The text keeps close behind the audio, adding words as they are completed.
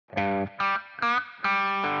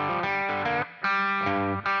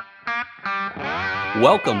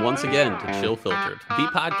Welcome once again to Chill Filtered, the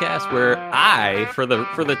podcast where I, for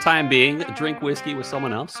the time being, drink whiskey with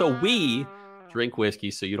someone else. So we drink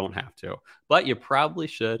whiskey so you don't have to, but you probably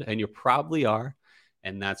should, and you probably are,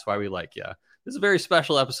 and that's why we like you. This is a very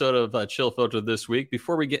special episode of Chill Filtered this week.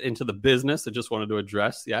 Before we get into the business, I just wanted to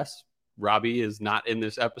address, yes, Robbie is not in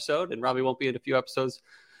this episode, and Robbie won't be in a few episodes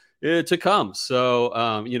to come.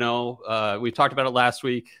 So, we talked about it last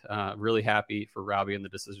week. Really happy for Robbie and the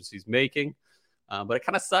decisions he's making. But it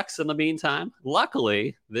kind of sucks in the meantime.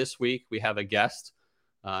 Luckily, this week we have a guest,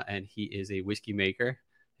 and he is a whiskey maker,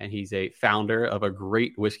 and he's a founder of a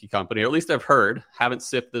great whiskey company, or at least I've heard. Haven't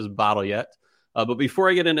sipped this bottle yet. But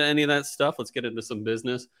before I get into any of that stuff, let's get into some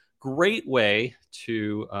business. Great way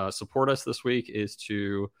to support us this week is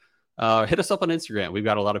to hit us up on Instagram. We've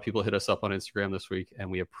got a lot of people hit us up on Instagram this week, and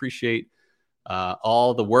we appreciate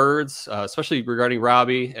all the words, especially regarding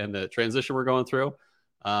Robbie and the transition we're going through.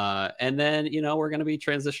 And then, we're going to be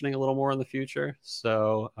transitioning a little more in the future.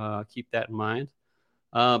 So keep that in mind.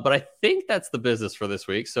 But I think that's the business for this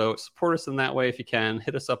week. So support us in that way if you can.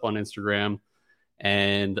 Hit us up on Instagram.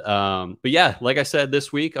 And but yeah, like I said,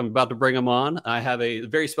 this week I'm about to bring him on. I have a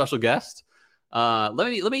very special guest. Let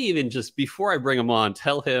me even just before I bring him on,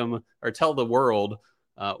 tell the world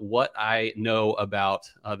what I know about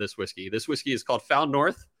this whiskey. This whiskey is called Found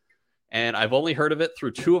North. And I've only heard of it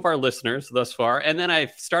through two of our listeners thus far. And then I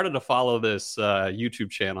started to follow this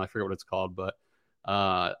YouTube channel. I forget what it's called, but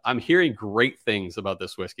I'm hearing great things about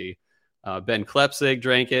this whiskey. Ben Klepsig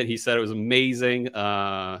drank it. He said it was amazing.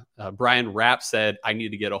 Brian Rapp said, I need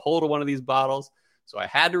to get a hold of one of these bottles. So I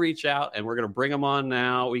had to reach out, and we're going to bring him on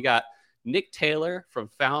now. We got Nick Taylor from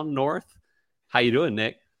Found North. How you doing,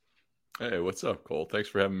 Nick? Hey, what's up, Cole? Thanks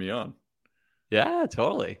for having me on. Yeah,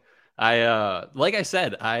 totally. Like I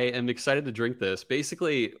said, I am excited to drink this.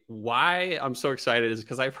 Basically, why I'm so excited is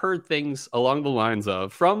because I've heard things along the lines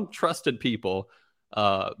of, from trusted people,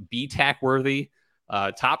 BTAC worthy,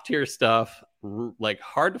 top tier stuff, like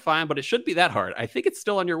hard to find, but it shouldn't be that hard. I think it's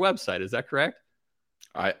still on your website. Is that correct?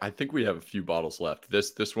 I think we have a few bottles left.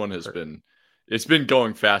 This one has been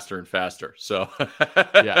going faster and faster. So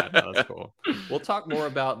yeah, no, that's cool. We'll talk more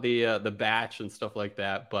about the batch and stuff like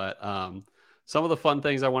that, but some of the fun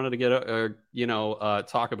things I wanted to get,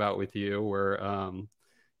 talk about with you were,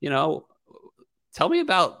 tell me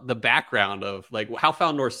about the background of like how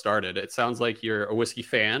Found North started. It sounds like you're a whiskey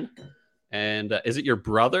fan, and is it your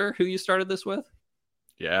brother who you started this with?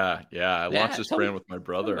 Yeah. I launched this brand with my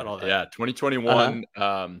brother. Yeah, 2021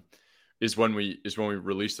 is when we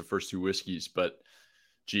released the first two whiskeys. But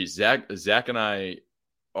geez, Zach and I.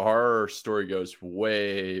 Our story goes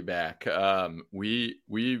way back. We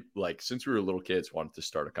like since we were little kids wanted to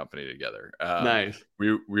start a company together. Nice.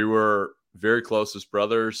 We were very close as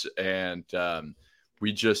brothers, and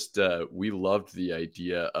we loved the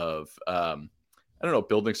idea of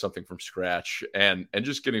building something from scratch and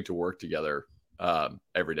just getting to work together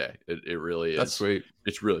every day. It really is. That's sweet.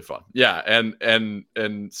 It's really fun. Yeah,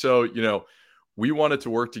 and so we wanted to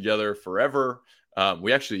work together forever.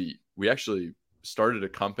 We actually started a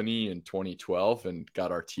company in 2012 and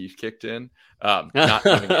got our teeth kicked in. Not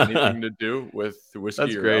having anything to do with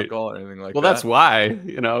whiskey or alcohol or anything like that. Well, that's why,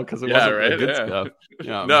 because it wasn't the good stuff.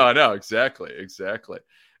 Yeah. No, exactly.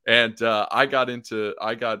 And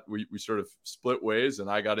we sort of split ways, and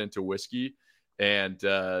I got into whiskey, and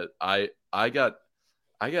I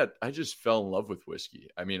just fell in love with whiskey.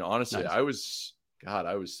 I mean, honestly, nice.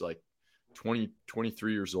 I was like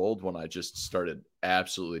 23 years old when I just started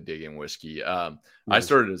absolutely digging whiskey. Nice. I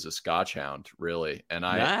started as a Scotch hound, really. And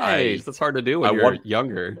that's hard to do when you're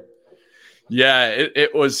younger. Yeah,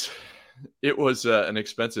 it was an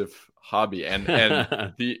expensive hobby. And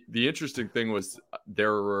the interesting thing was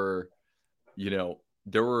there were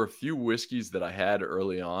a few whiskeys that I had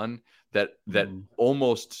early on that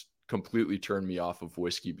almost completely turned me off of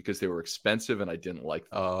whiskey because they were expensive and I didn't like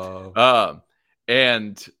them.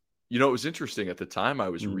 And it was interesting at the time. I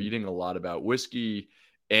was reading a lot about whiskey,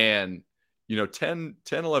 and 10,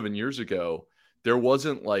 11 years ago, there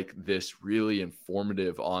wasn't like this really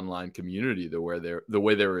informative online community the way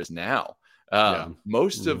there is now.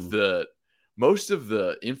 Most of the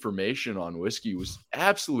information on whiskey was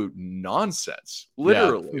absolute nonsense.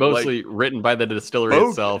 Literally, mostly written by the distillery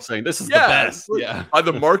itself, saying this is the best. By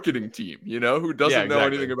the marketing team, who doesn't know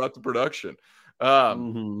anything about the production.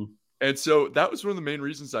 And so that was one of the main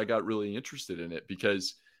reasons I got really interested in it,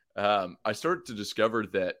 because I started to discover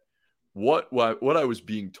that what I was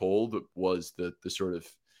being told was the sort of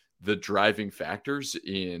the driving factors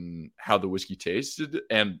in how the whiskey tasted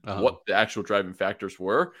and what the actual driving factors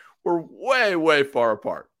were way, way far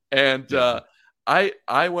apart. And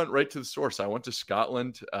I went right to the source. I went to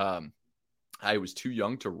Scotland. I was too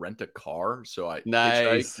young to rent a car, so I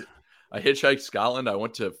hitchhiked Scotland. I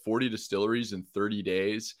went to 40 distilleries in 30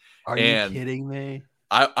 days. Are you kidding me?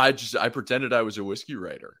 I pretended I was a whiskey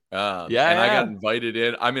writer. I got invited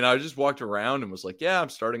in. I mean, I just walked around and was like, yeah, I'm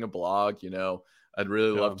starting a blog, I'd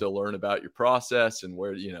really love to learn about your process and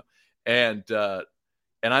where, and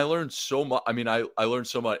I learned so much. I mean, I learned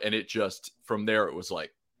so much, and it just, from there, it was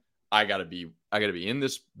like, I gotta be in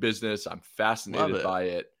this business. I'm fascinated by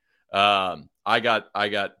it. I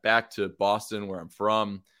got back to Boston, where I'm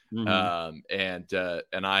from. And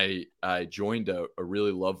I joined a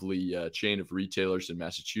really lovely chain of retailers in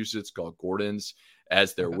Massachusetts called Gordon's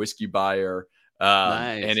as their whiskey buyer.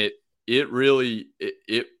 And it really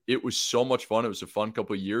was so much fun. It was a fun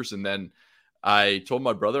couple of years. And then I told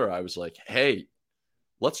my brother, I was like, hey,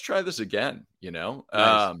 let's try this again,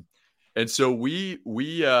 and so we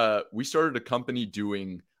started a company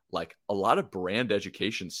doing like a lot of brand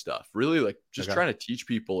education stuff, really like just trying to teach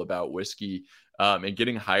people about whiskey, and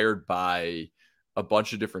getting hired by a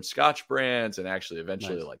bunch of different Scotch brands, and actually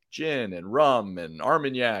eventually like gin and rum and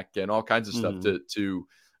Armagnac and all kinds of stuff to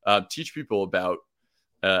teach people about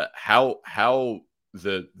how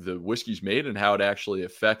the whiskey's made and how it actually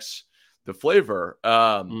affects the flavor.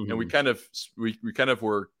 And we kind of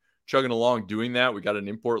were chugging along doing that. We got an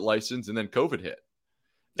import license, and then COVID hit,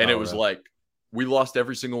 and it was like we lost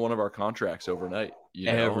every single one of our contracts overnight.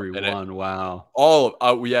 Everyone, wow.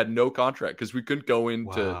 We had no contract because we couldn't go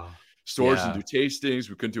into stores and do tastings.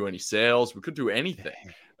 We couldn't do any sales. We couldn't do anything.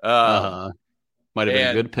 Might have been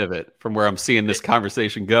a good pivot from where I'm seeing this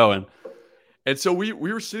conversation going. And so we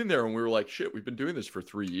were sitting there and we were like, shit, we've been doing this for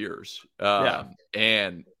 3 years.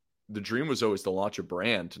 And the dream was always to launch a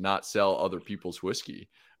brand, to not sell other people's whiskey.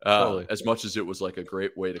 As much as it was like a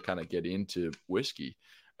great way to kind of get into whiskey,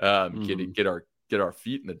 get our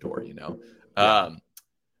feet in the door,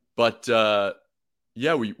 But Zach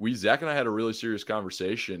and I had a really serious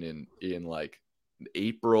conversation in like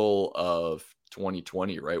April of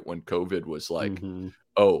 2020, right when COVID was like,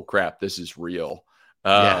 oh crap, this is real.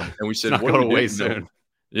 And we said, what going away soon?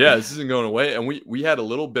 Yeah, this isn't going away. And we had a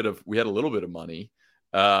little bit of money.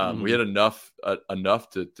 We had enough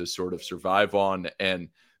to sort of survive on, and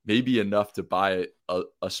maybe enough to buy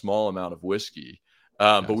a small amount of whiskey.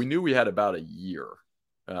 But we knew we had about a year.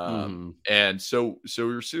 And so we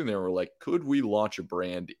were sitting there and we're like, could we launch a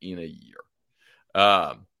brand in a year?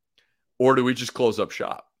 Or do we just close up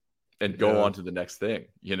shop and go on to the next thing?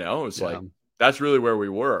 It's like, that's really where we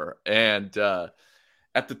were. And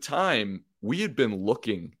at the time, we had been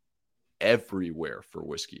looking everywhere for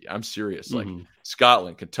whiskey. I'm serious. Like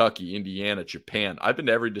Scotland, Kentucky, Indiana, Japan. I've been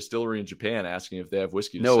to every distillery in Japan asking if they have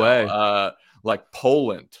whiskey to sell. Way. Like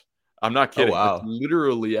Poland. I'm not kidding. Oh, wow.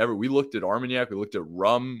 Literally we looked at Armagnac. We looked at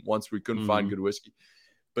rum once we couldn't find good whiskey.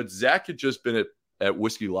 But Zach had just been at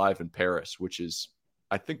Whiskey Live in Paris, which is,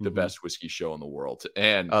 I think, the best whiskey show in the world.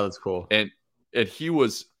 And that's cool. And he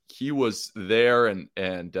was there, and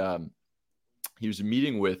he was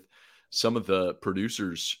meeting with some of the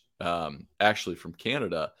producers, actually from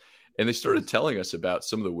Canada, and they started telling us about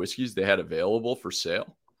some of the whiskeys they had available for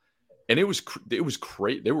sale. And it was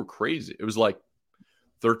great. They were crazy. It was like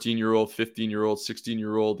 13-year-old, 15-year-old,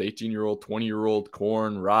 16-year-old, 18-year-old, 20-year-old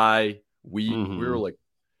corn, rye, wheat. We were like,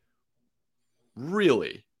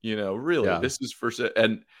 really, this is for sale.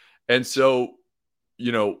 And so,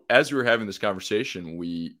 as we were having this conversation,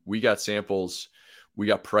 we got samples, we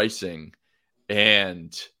got pricing,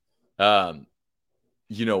 and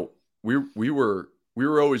we were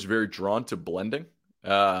always very drawn to blending,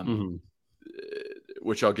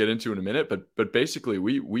 which I'll get into in a minute. But basically,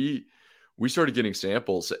 we started getting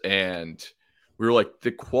samples, and we were like,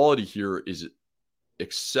 the quality here is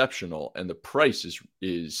exceptional, and the price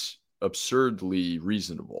is absurdly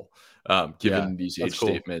reasonable, given these age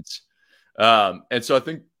statements. And so I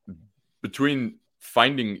think between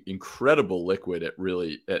finding incredible liquid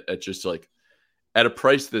at just like at a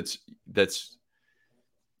price that's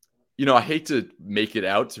I hate to make it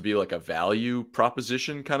out to be like a value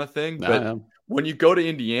proposition kind of thing, but when you go to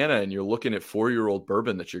Indiana and you're looking at 4-year-old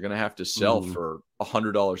bourbon that you're going to have to sell for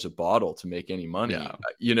 $100 a bottle to make any money,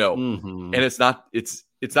 and it's not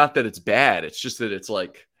that it's bad. It's just that it's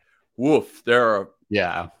like, woof, there are,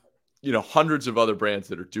 hundreds of other brands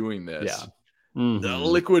that are doing this. The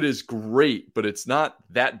liquid is great, but it's not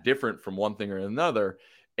that different from one thing or another.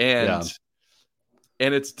 And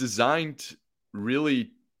it's designed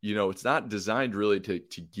really, it's not designed really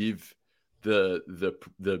to give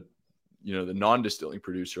the the non-distilling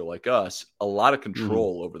producer like us, a lot of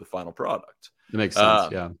control over the final product. It makes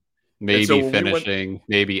sense. Yeah. Maybe so finishing,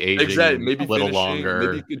 maybe aging exactly, maybe a little finishing,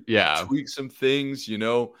 longer. Maybe you could tweak some things,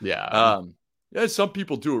 Yeah. Yeah, some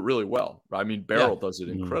people do it really well. I mean, Barrel does it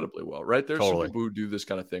incredibly well, right? There's some people who do this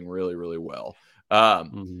kind of thing really, really well.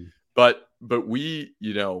 But we,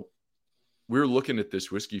 we were looking at this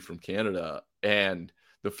whiskey from Canada, and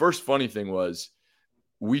the first funny thing was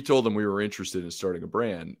we told them we were interested in starting a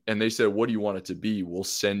brand, and they said, "What do you want it to be? We'll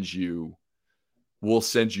send you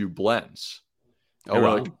blends." Oh, and we're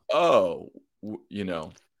wow. like, "Oh,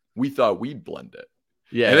 we thought we'd blend it."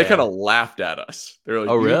 Yeah. And they kind of laughed at us. They're like,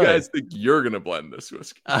 "Oh, really? You guys think you're going to blend this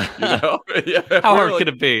whiskey?" Yeah. How hard could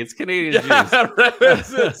it be? It's Canadian juice. Right?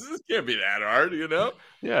 This can't be that hard,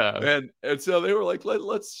 Yeah. And so they were like,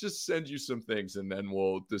 let's just send you some things, and then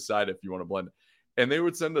we'll decide if you want to blend it. And they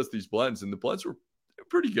would send us these blends, and the blends were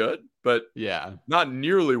pretty good, but not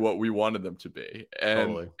nearly what we wanted them to be.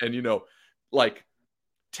 And like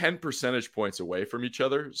 10 percentage points away from each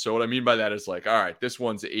other. So what I mean by that is like, all right, this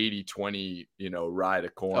one's 80-20, rye to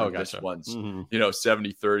corn. Oh, gotcha. This one's,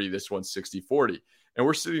 70-30. This one's 60-40. And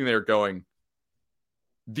we're sitting there going,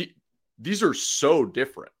 these are so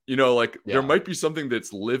different. There might be something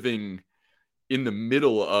that's living in the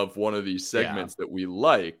middle of one of these segments that we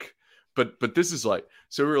like, but this is like,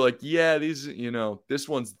 so we were like, yeah, these, this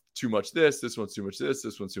one's too much this one's too much this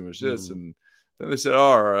one's too much this. And then they said,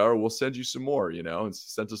 all right, we'll send you some more, and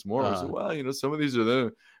sent us more. We said, well, some of these are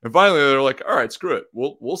the, and finally they're like, all right, screw it.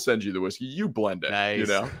 We'll send you the whiskey. You blend it, nice.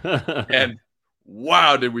 And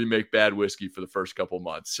wow, did we make bad whiskey for the first couple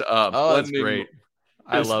months. That's great.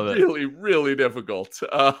 I love it. Really, really difficult.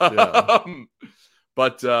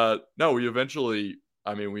 But no, we eventually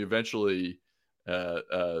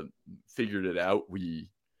figured it out. We,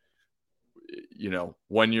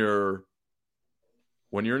 when you're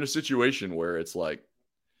in a situation where it's like,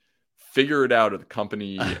 figure it out of the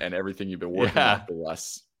company and everything you've been working on for the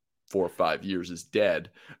last 4 or 5 years is dead.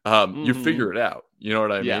 You figure it out. You know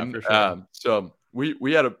what I mean? For sure. So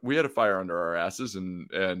we had a fire under our asses,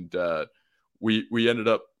 and we ended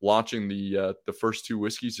up launching the first 2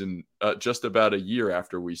 whiskeys in just about a year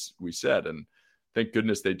after we said, and thank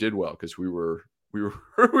goodness they did well, because we were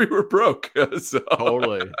broke. So.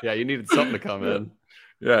 Totally. Yeah, you needed something to come in.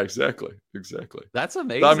 Yeah, exactly. That's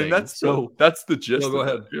amazing. I mean, that's the gist. Go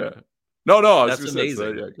ahead. It. Yeah. No. That's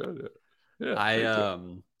amazing. I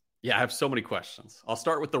have so many questions. I'll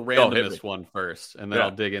start with the randomest one first, and then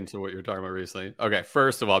I'll dig into what you're talking about recently. Okay,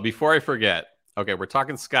 first of all, before I forget, we're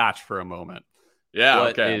talking Scotch for a moment. Yeah.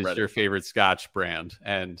 What is your favorite Scotch brand,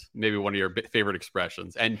 and maybe one of your favorite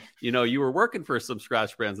expressions? And you were working for some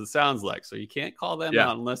Scotch brands, it sounds like, so you can't call them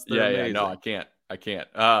out unless they're amazing. No, I can't.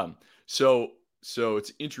 So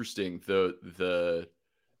it's interesting. I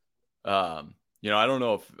don't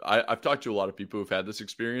know if I've talked to a lot of people who've had this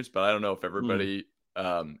experience, but I don't know if everybody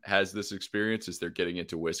has this experience as they're getting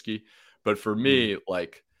into whiskey. But for me,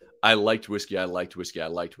 like, I liked whiskey.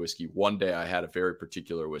 One day I had a very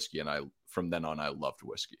particular whiskey, and from then on I loved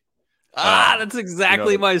whiskey. That's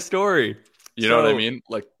exactly my story. You know what I mean?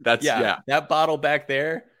 Like, that's that bottle back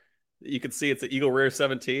there. You can see it's an Eagle Rare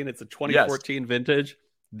 17. It's a 2014 vintage.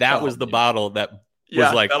 That was the bottle that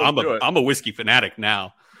was like, I'm a whiskey fanatic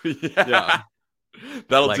now.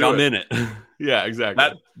 That'll do I'm it. in it. Yeah,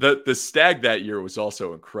 exactly. The stag that year was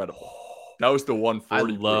also incredible. That was the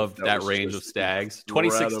 140. I loved that range of stags.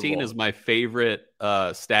 2016 is my favorite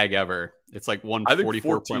stag ever. It's like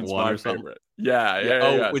 144.1 or something. Favorite.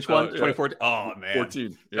 Yeah. Which one? 2014. Oh man.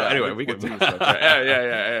 14. Yeah. Anyway, we could.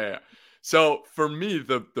 Yeah. So for me,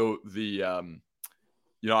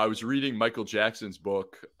 I was reading Michael Jackson's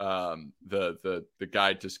book, the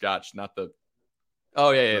Guide to Scotch, not the.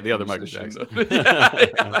 Oh yeah, the other Michael Jackson.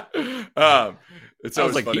 It's I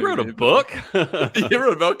was like, he wrote a book. He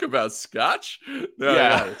wrote a book about Scotch.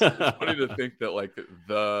 It's funny to think that like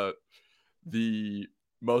the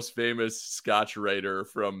most famous Scotch writer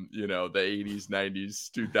from the 80s,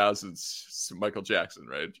 90s, 2000s, Michael Jackson,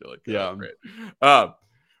 right? You're like, great.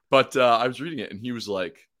 But I was reading it, and he was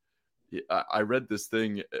like, I read this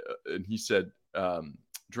thing, and he said,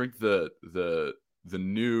 drink the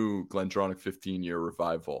new Glendronach 15-year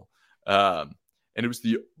revival, and it was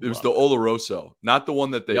the Oloroso, not the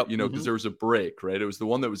one that they because there was a break, right? It was the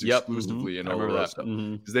one that was exclusively in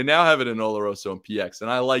Oloroso, because they now have it in Oloroso and PX,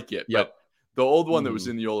 and I like it. But the old one that was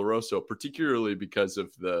in the Oloroso, particularly because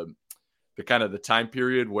of the kind of the time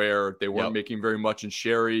period where they weren't making very much in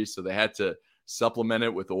sherry, so they had to supplement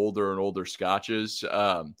it with older and older scotches.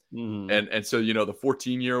 And so, the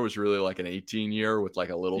 14-year was really like an 18-year with like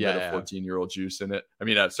a little bit of 14-year-old juice in it. I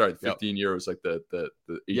mean, sorry, the 15-year was like the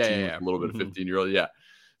 18 with a little bit of 15-year-old. Yeah.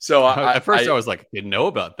 So at first I was like, didn't know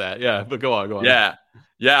about that. Yeah, but go on. Yeah.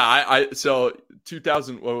 Yeah. So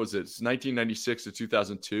 2000, what was it? It's 1996 to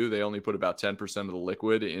 2002. They only put about 10% of the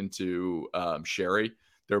liquid into sherry.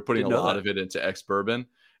 They were putting a lot of it into ex-bourbon.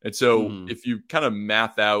 And so if you kind of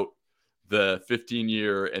math out the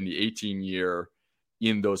 15-year and the 18-year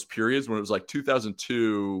in those periods when it was like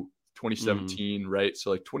 2002, 2017, right? So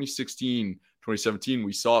like 2016, 2017,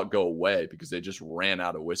 we saw it go away because they just ran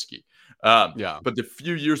out of whiskey. But the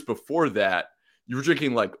few years before that, you were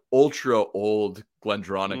drinking like ultra old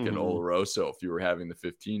Glendronach and Oloroso if you were having the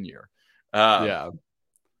 15-year. And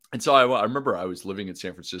so I remember I was living in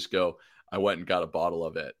San Francisco. I went and got a bottle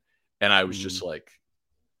of it. And I was just like,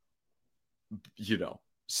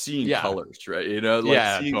 seeing colors, right?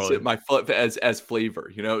 Seeing my as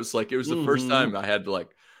flavor, it's like, it was the first time I had like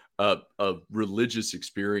a religious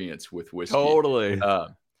experience with whiskey. Totally.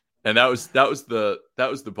 And that was the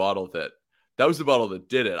bottle that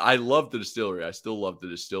did it. I love the distillery. I still love the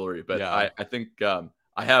distillery, but I think I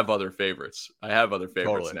have other favorites.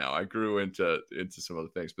 Now. I grew into some other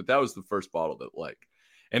things, but that was the first bottle that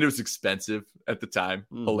and it was expensive at the time.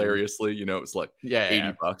 Hilariously, it was like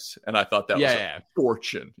 $80, and I thought that was a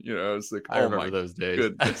fortune. It was like, I remember those days.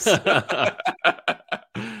 Goodness.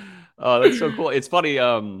 Oh, that's so cool. It's funny.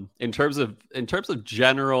 In terms of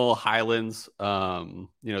general Highlands,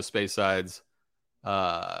 space sides,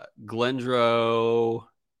 Glendro.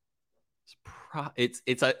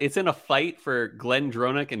 It's in a fight for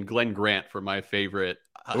Glendronach and Glen Grant for my favorite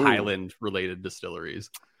Highland related distilleries.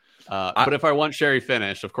 But if I want sherry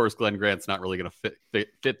finish, of course, Glen Grant's not really going to fit that.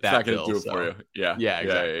 It's not going to do it for you. Yeah.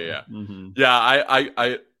 Exactly. Yeah.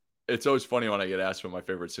 I it's always funny when I get asked what my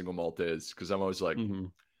favorite single malt is, because I'm always like,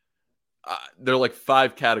 there are like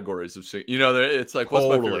 5 categories of it's like, what's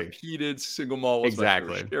my favorite peated single malt? What's my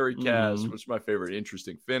favorite sherry cask? What's my favorite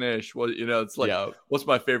interesting finish? Well, it's like, what's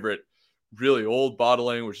my favorite really old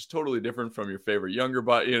bottling, which is totally different from your favorite younger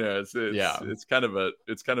it's kind of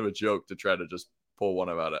a joke to try to just pull one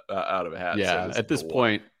out of a hat. Yeah, at this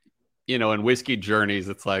point, in whiskey journeys,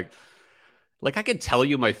 it's like I could tell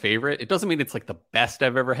you my favorite. It doesn't mean it's like the best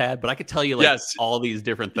I've ever had, but I could tell you all these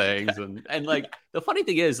different things. And like the funny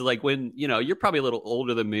thing is, like, when you're probably a little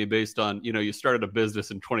older than me based on you started a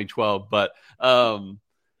business in 2012, but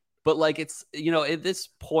like, it's at this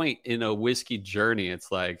point in a whiskey journey,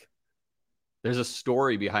 it's like there's a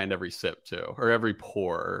story behind every sip too, or every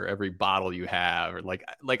pour, or every bottle you have, or like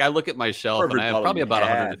I look at my shelf and I have probably about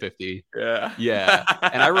 150. Yeah.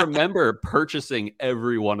 And I remember purchasing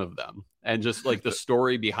every one of them and just like the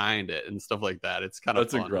story behind it and stuff like that. It's kind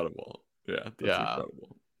of fun. Incredible. Yeah. That's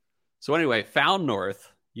incredible. So anyway, Found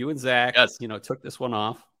North, you and Zach, took this one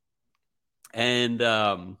off, and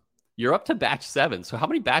you're up to batch 7. So how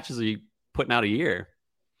many batches are you putting out a year?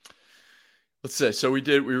 Let's say, so we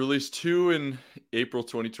released 2 in April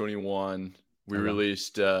 2021. We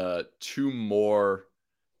released 2 more,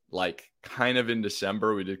 like, kind of in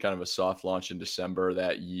December. We did kind of a soft launch in December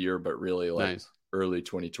that year, but really like early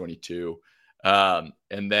 2022. And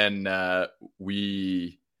then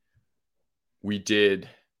we did,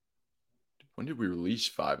 when did we release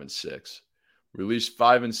 5 and 6? We released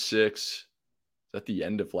 5 and 6 at the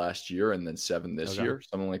end of last year, and then 7 this year,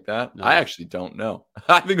 something like that. I actually don't know.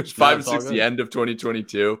 I think it was 5 and 6 the end of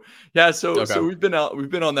 2022. Yeah, so we've been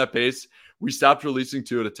on that pace. We stopped releasing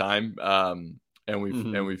 2 at a time, and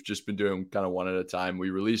we've just been doing kind of 1 at a time. We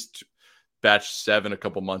released batch 7 a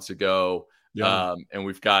couple months ago, and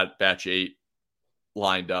we've got batch 8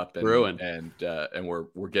 lined up, and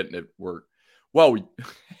we're getting it.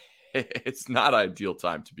 It's not ideal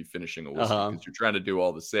time to be finishing a whiskey because you're trying to do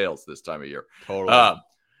all the sales this time of year. Totally.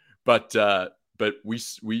 But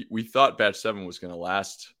we thought batch 7 was going to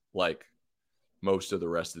last like most of the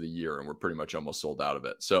rest of the year, and we're pretty much almost sold out of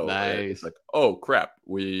it. So it's like, oh crap,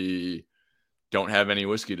 we don't have any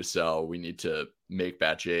whiskey to sell. We need to make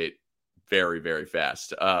batch 8 very, very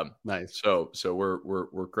fast. Nice. So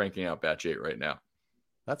we're cranking out batch 8 right now.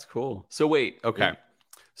 That's cool. So wait, okay. Yeah.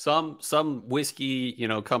 Some whiskey,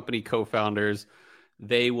 company co-founders,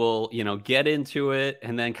 they will, get into it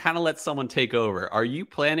and then kind of let someone take over. Are you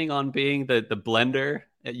planning on being the blender?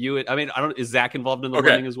 Is Zach involved in the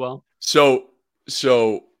blending as well? So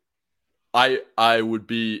I would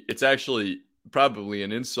be. It's actually probably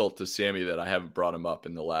an insult to Sammy that I haven't brought him up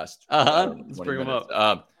in the last. Let's bring him up.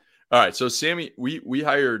 All right. So Sammy, we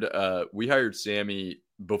hired Sammy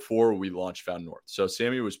before we launched Found North. So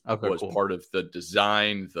Sammy was part of the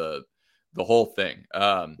design, the the whole thing.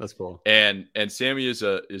 That's cool. And Sammy is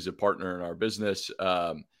a partner in our business.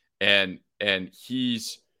 And he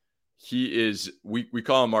is, we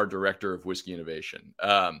call him our director of whiskey innovation,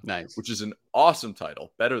 Nice. which is an awesome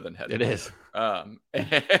title, better than head. It is. And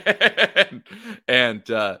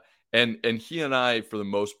he and I, for the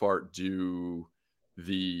most part, do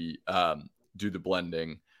the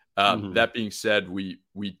blending. That being said, we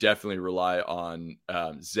definitely rely on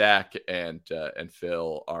Zach and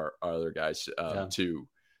Phil, our other guys, to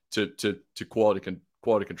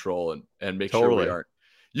quality control and make sure we aren't.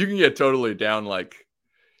 You can get totally down, like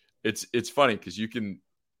it's funny because you can,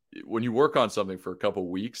 when you work on something for a couple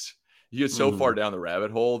weeks, you get so far down the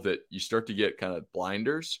rabbit hole that you start to get kind of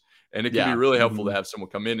blinders, and it can be really helpful to have someone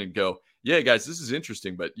come in and go, yeah, guys, this is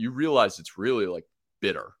interesting, but you realize it's really like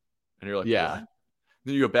bitter, and you're like, what?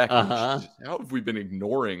 Then you go back, how have we been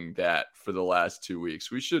ignoring that for the last 2 weeks?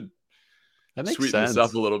 We should sweeten this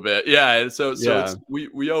up a little bit. Yeah. And so it's,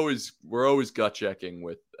 we're always gut checking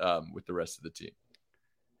with the rest of the team.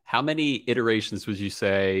 How many iterations would you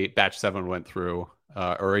say batch 7 went through,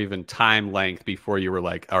 or even time length before you were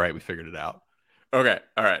like, all right, we figured it out? Okay.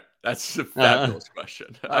 All right. That's a fabulous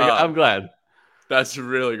question. I'm glad. That's a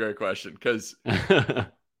really great question because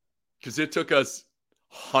it took us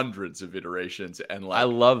hundreds of iterations and I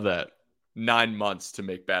love that 9 months to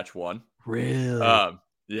make batch 1. Really?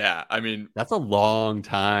 Yeah. I mean, that's a long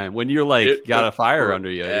time when you're like got a fire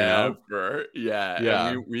under you. Yeah.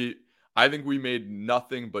 And I think we made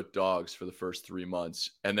nothing but dogs for the first 3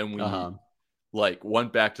 months, and then we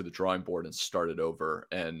went back to the drawing board and started over.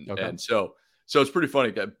 And so it's pretty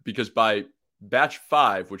funny because by batch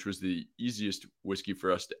 5, which was the easiest whiskey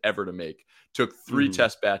for us to ever to make, took 3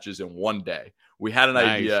 test batches in 1 day. We had an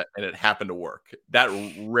idea and it happened to work. That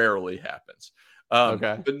rarely happens.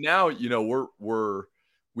 But now,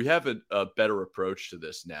 we have a better approach to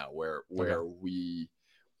this now where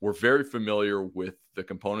we're very familiar with the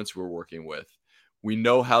components we're working with. We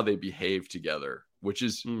know how they behave together, which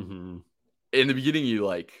is in the beginning, you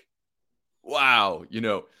like, wow,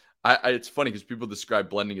 it's funny because people describe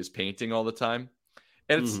blending as painting all the time.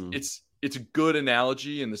 And it's a good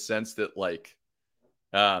analogy in the sense that like,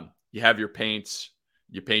 you have your paints,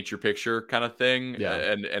 you paint your picture kind of thing. Yeah.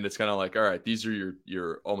 And it's kind of like, all right, these are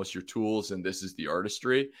your almost your tools, and this is the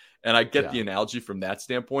artistry. And I get the analogy from that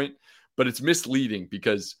standpoint, but it's misleading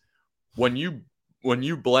because when you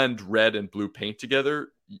blend red and blue paint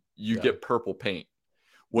together, you get purple paint.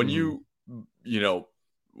 When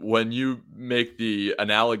when you make the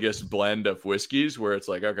analogous blend of whiskeys where it's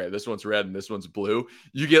like, okay, this one's red and this one's blue,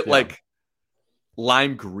 you get like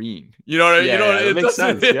lime green. You know what I mean? It makes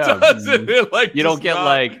sense. You don't get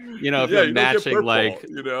like, if you're matching purple, like,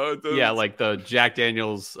 like the Jack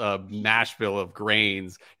Daniels mash bill of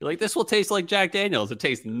grains, you're like, this will taste like Jack Daniels. It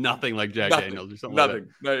tastes nothing like Jack Daniels or something. Nothing.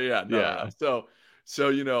 No. So,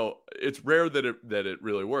 it's rare that it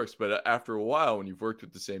really works, but after a while, when you've worked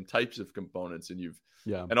with the same types of components and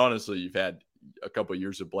and honestly, you've had a couple of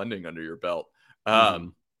years of blending under your belt, I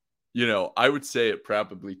would say it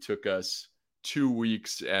probably took us 2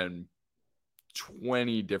 weeks and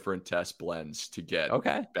 20 different test blends to get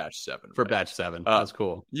batch 7 for batch 7. That's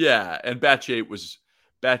cool. Yeah. And batch 8 was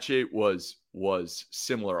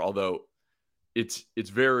similar, although it's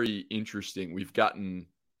very interesting. We've gotten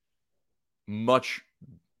much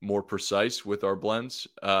more precise with our blends.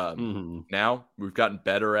 Now we've gotten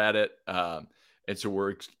better at it. And so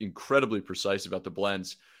we're incredibly precise about the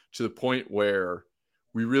blends to the point where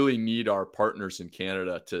we really need our partners in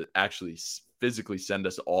Canada to actually physically send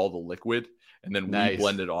us all the liquid, and then we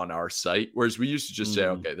blend it on our site. Whereas we used to just say,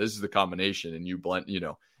 okay, this is the combination, and you blend,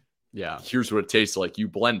 here's what it tastes like, you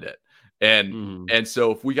blend it. And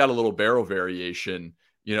so if we got a little barrel variation,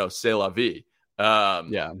 c'est la vie.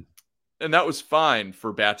 And that was fine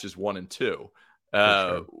for batches 1 and 2.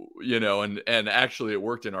 And actually it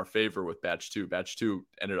worked in our favor with batch 2. Batch 2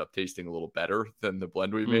 ended up tasting a little better than the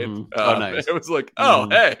blend we made. Nice. It was like,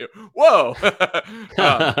 hey, whoa.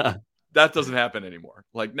 That doesn't happen anymore.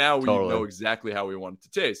 Like now we know exactly how we want it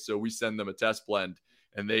to taste. So we send them a test blend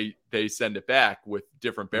and they send it back with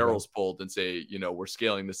different barrels pulled and say, we're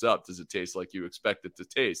scaling this up. Does it taste like you expect it to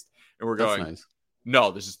taste? And we're going,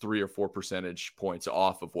 no, this is 3 or 4 percentage points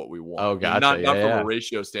off of what we want. Oh, gotcha. Not from a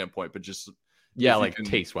ratio standpoint, but just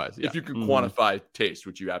taste wise. If you can quantify taste,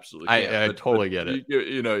 which you absolutely can. I totally get it.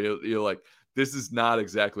 You're like, this is not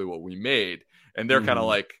exactly what we made, and they're kind of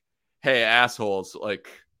like, hey, assholes, like,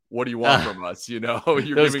 what do you want from us? You're those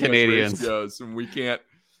giving Canadians. us ratios, and we can't.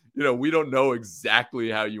 We don't know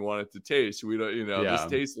exactly how you want it to taste. We don't. This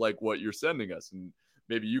tastes like what you're sending us, and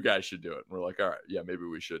maybe you guys should do it. And we're like, all right, yeah, maybe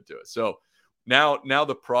we should do it. So now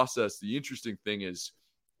the process, the interesting thing is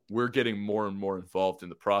we're getting more and more involved in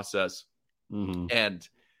the process. And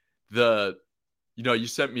you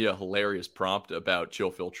sent me a hilarious prompt about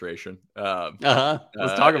chill filtration. Let's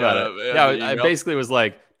talk about it. I basically was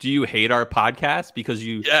like, do you hate our podcast because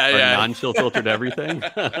you are non-chill filtered everything?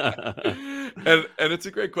 and it's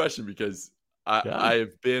a great question because I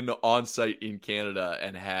have been on site in Canada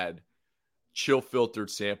and had chill filtered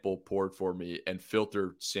sample poured for me and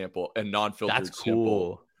filtered sample and non-filtered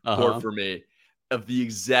sample poured for me of the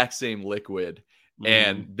exact same liquid.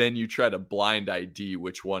 And then you try to blind ID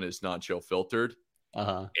which one is non-chill filtered.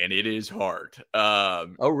 And it is hard. Oh,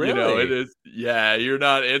 really? It is. Yeah,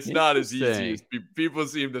 it's not as easy as people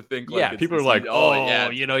seem to think. Yeah, people are like,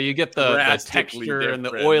 you get the texture and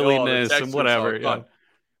the oiliness and whatever.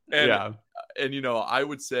 And I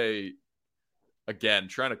would say, again,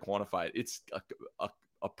 trying to quantify it, it's a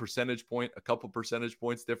percentage point, a couple percentage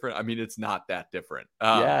points different. I mean, it's not that different.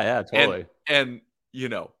 Totally. And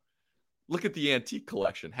look at the antique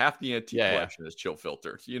collection. Half the antique collection is chill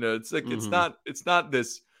filtered. It's like it's not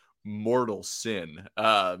this mortal sin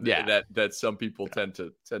that some people tend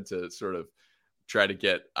to sort of try to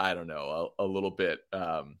get, I don't know, a little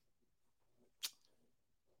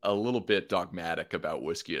bit dogmatic about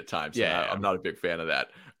whiskey at times. I'm not a big fan of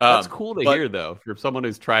that. That's cool to hear though, for someone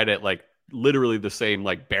who's tried it like literally the same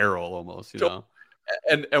like barrel almost,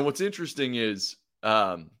 And what's interesting is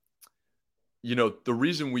the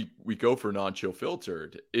reason we go for non-chill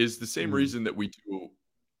filtered is the same reason that we do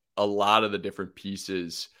a lot of the different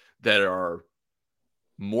pieces that are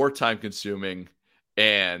more time consuming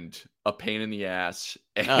and a pain in the ass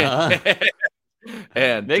and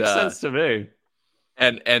makes sense to me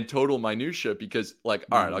and total minutia because all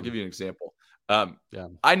right, I'll give you an example.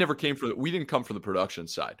 I never we didn't come from the production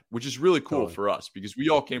side, which is really cool for us because we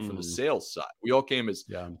all came from the sales side. We all came as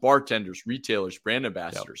bartenders, retailers, brand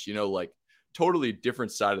ambassadors, totally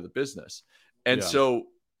different side of the business. And so,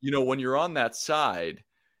 when you're on that side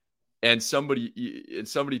and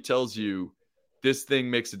somebody tells you this thing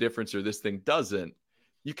makes a difference or this thing doesn't,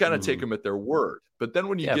 you kind of take them at their word. But then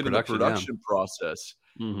when you get in the production process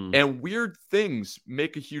and weird things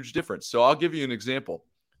make a huge difference. So I'll give you an example.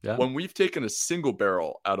 When we've taken a single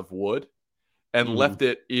barrel out of wood and left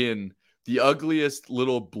it in the ugliest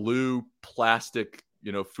little blue plastic,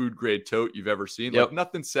 food grade tote you've ever seen, like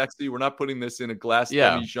nothing sexy. We're not putting this in a glass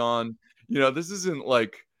demijohn. This isn't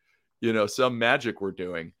like, some magic we're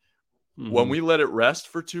doing. When we let it rest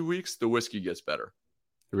for 2 weeks, the whiskey gets better.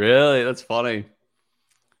 Really? That's funny.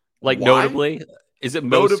 Like notably, is it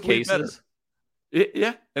most cases?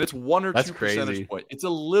 And it's 1 or 2 percentage point. It's a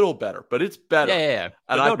little better, but it's better. Yeah.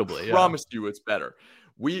 And notably, I promise you, it's better.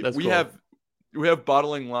 We have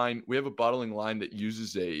bottling line. We have a bottling line that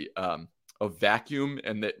uses a vacuum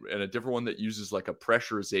and a different one that uses like a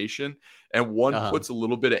pressurization. And one puts a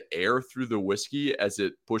little bit of air through the whiskey as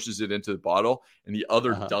it pushes it into the bottle, and the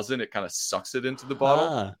other doesn't. It kind of sucks it into the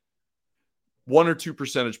bottle. 1 or 2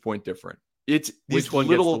 percentage point different. It's which one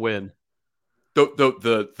gets the win?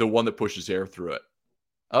 The one that pushes air through it.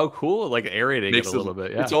 Oh, cool! Like aerating it a little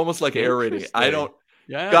bit. Yeah. It's almost like aerating. I don't.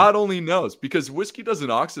 Yeah. God only knows, because whiskey doesn't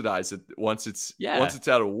oxidize it once it's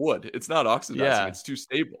out of wood. It's not oxidizing. Yeah. It's too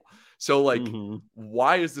stable. So like,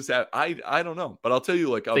 why is this? I don't know. But I'll tell you,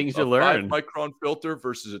 like things a you learn. 5-micron filter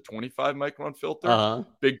versus a 25-micron filter,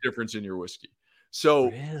 big difference in your whiskey. So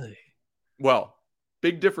really, well,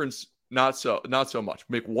 big difference. Not so much.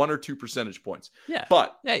 Make 1 or 2 percentage points. Yeah.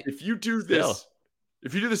 But if you do this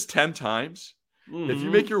 10 times, if you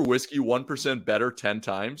make your whiskey 1% better 10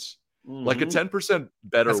 times, like a 10%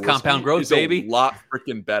 better whiskey compound growth, is baby. A lot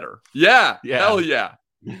freaking better. Yeah. Hell yeah.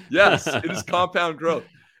 Yes, it is compound growth.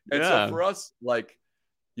 And so for us, like,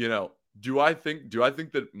 do I think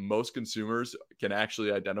that most consumers can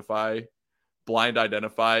actually blind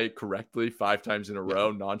identify correctly 5 times in a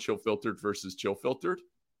row, non-chill filtered versus chill filtered?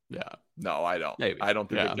 Yeah. No, I don't. Maybe. I don't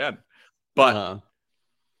think it can. But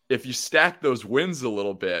if you stack those wins a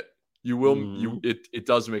little bit, you will. It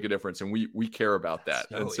does make a difference, and we care about that.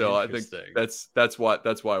 And so I think that's why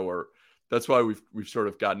we've sort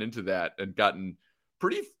of gotten into that and gotten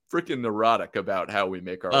pretty freaking neurotic about how we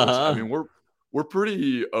make our. I mean, we're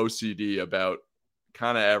pretty OCD about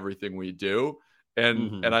kind of everything we do,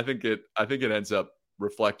 and I think it ends up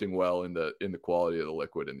reflecting well in the quality of the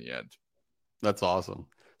liquid in the end. That's awesome.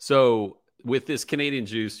 So with this Canadian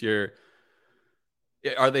juice, are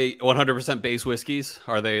they 100% base whiskeys?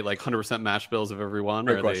 Are they like 100% mash bills of every one?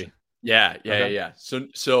 Great question. Yeah. So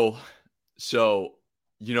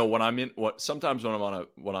sometimes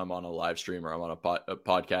when I'm on a live stream or I'm on a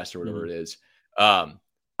podcast or whatever it is,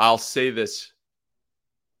 I'll say this.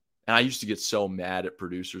 And I used to get so mad at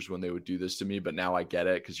producers when they would do this to me, but now I get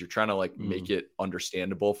it because you're trying to like make it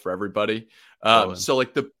understandable for everybody. So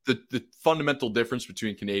like the fundamental difference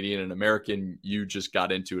between Canadian and American, you just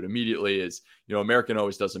got into it immediately, is, you know, American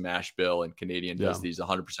always does a mash bill and Canadian does these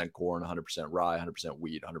 100% corn, 100% rye, 100%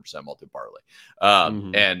 wheat, 100% malted barley.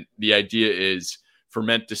 And the idea is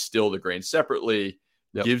ferment, distill the grain separately,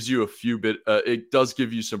 gives you it does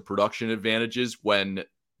give you some production advantages when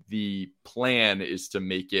the plan is to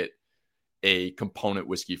make it a component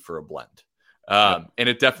whiskey for a blend. And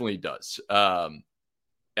it definitely does. And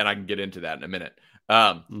I can get into that in a minute.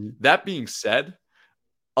 That being said,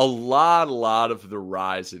 a lot of the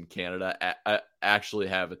ryes in Canada actually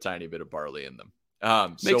have a tiny bit of barley in them.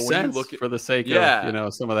 Makes sense, when you look at, for the sake of, you know,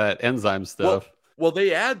 some of that enzyme stuff. Well,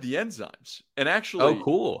 they add the enzymes, and actually, oh,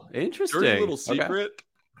 cool, interesting. Dirty little secret.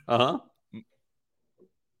 Okay.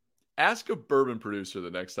 Ask a bourbon producer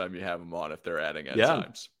the next time you have them on if they're adding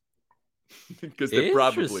enzymes, because they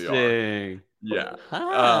probably are.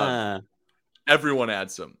 Yeah. Everyone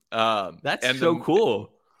adds them. That's so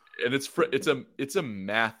cool. And it's a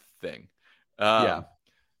math thing.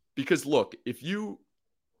 Because look, it's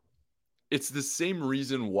the same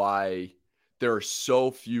reason why there are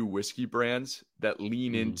so few whiskey brands that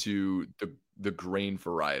lean into the grain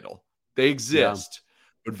varietal. They exist,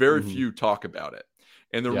 but very few talk about it.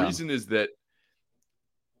 And the reason is that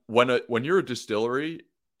when you're a distillery,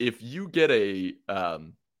 if you get if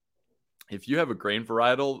you have a grain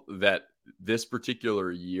varietal that this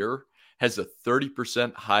particular year has a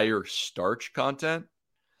 30% higher starch content,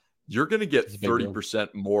 you're going to get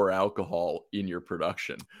 30% more alcohol in your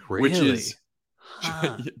production, which is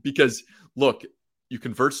because look, you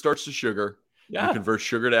convert starch to sugar, you convert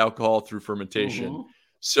sugar to alcohol through fermentation.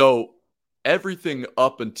 So everything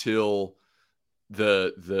up until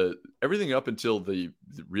the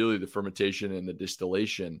fermentation and the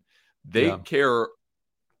distillation, they care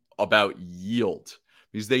about yield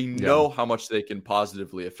because they know how much they can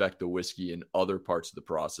positively affect the whiskey in other parts of the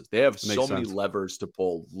process. They have so many levers to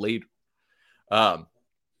pull later. And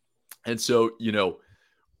so, you know,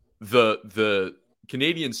 the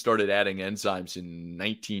Canadians started adding enzymes in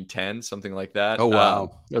 1910, something like that. Oh,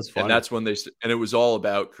 wow. That's funny. And that's when and it was all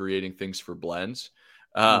about creating things for blends.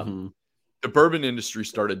 The bourbon industry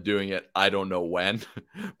started doing it. I don't know when,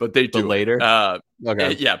 but they do later. But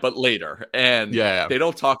later. And they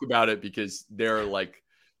don't talk about it because they're like,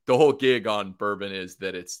 the whole gig on bourbon is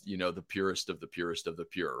that it's, you know, the purest of the purest of the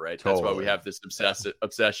pure, right? Totally. That's why we have this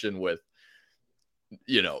obsession with,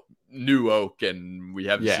 you know, new oak, and we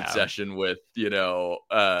have this obsession with, you're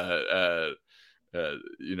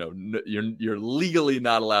legally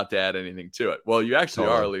not allowed to add anything to it. Well, you actually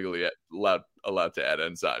are legally allowed to add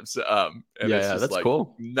enzymes. And it's just that's like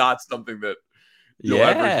cool. Not something that you'll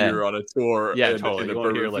ever hear on a tour. In a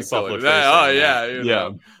bourbon facility.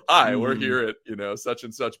 Hi, we're here at, you know, such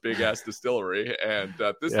and such big ass distillery, and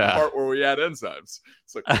this is the part where we add enzymes.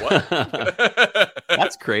 It's like, what?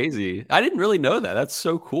 That's crazy. I didn't really know that. That's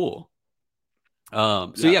so cool. Go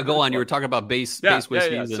on. You were talking about base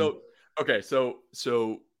whiskeys. So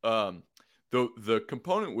the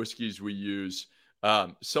component whiskeys we use,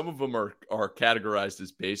 some of them are categorized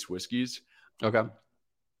as base whiskeys. Okay.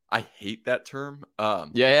 I hate that term.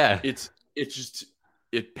 It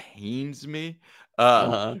pains me.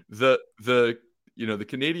 The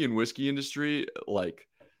Canadian whiskey industry, like,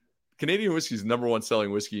 Canadian whiskey is the number one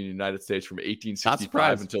selling whiskey in the United States from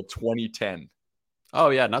 1865 until 2010. Oh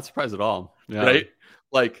yeah, not surprised at all. Yeah. Right?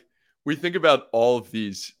 Like, we think about all of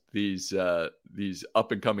these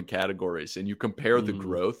up and coming categories, and you compare the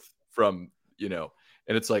growth from, you know,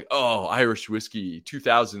 and it's like, oh, Irish whiskey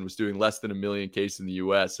 2000 was doing less than 1 million cases in the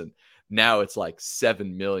US, and now it's like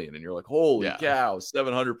 7 million, and you're like, holy cow,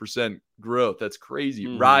 700% growth. That's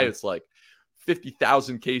crazy. Rye, it's like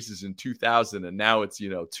 50,000 cases in 2000, and now it's, you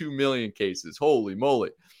know, 2 million cases. Holy moly.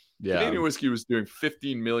 Canadian whiskey was doing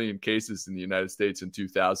 15 million cases in the United States in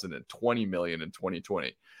 2000 and 20 million in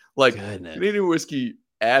 2020. Like, Canadian whiskey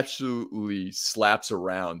absolutely slaps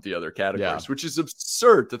around the other categories, which is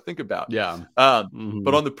absurd to think about.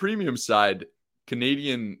 But on the premium side,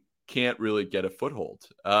 Canadian can't really get a foothold.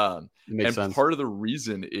 And part of the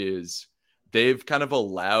reason is they've kind of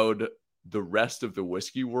allowed the rest of the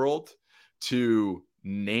whiskey world to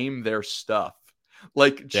name their stuff.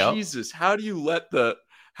 Like, Jesus, how do you let the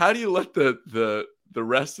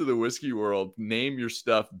rest of the whiskey world name your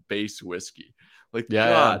stuff base whiskey? Like,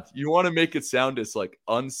 God, you want to make it sound as like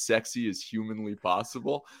unsexy as humanly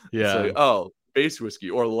possible. It's like, oh, base whiskey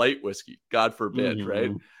or light whiskey, God forbid,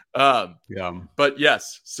 right? But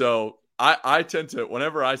yes, so I tend to,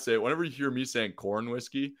 whenever you hear me saying corn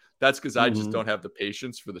whiskey, that's because I just don't have the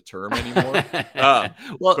patience for the term anymore.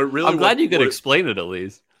 Well, but really, I'm glad you could explain it at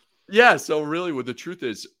least. Yeah. So really, what the truth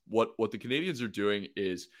is, what the Canadians are doing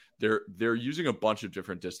is they're using a bunch of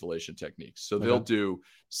different distillation techniques. So they'll do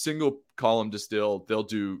single column distill. They'll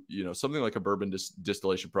do something like a bourbon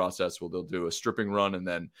distillation process where they'll do a stripping run and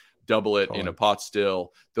then double it in a pot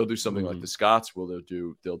still. They'll do something like the Scots where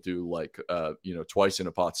they'll do like twice in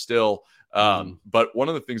a pot still. But one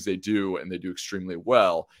of the things they do, and they do extremely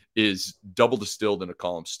well, is double distilled in a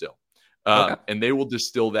column still. And they will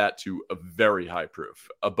distill that to a very high proof,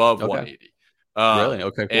 above 180. Really?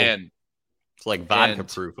 Okay, cool. And it's like vodka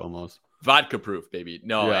proof almost. Vodka proof, baby.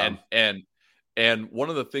 No, and one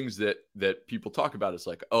of the things that people talk about is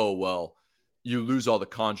like, oh, well, you lose all the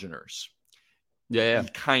congeners. Yeah.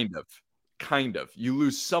 Kind of. You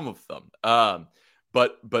lose some of them.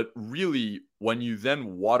 But really, when you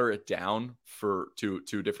then water it down to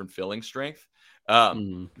a different filling strength,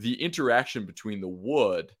 the interaction between the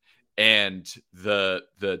wood and the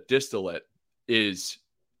distillate is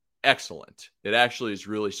excellent. It actually is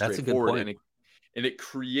really straightforward, and it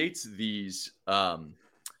creates these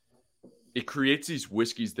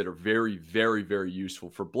whiskeys that are very, very, very useful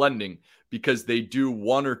for blending, because they do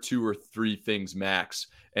one or two or three things max,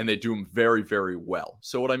 and they do them very, very well.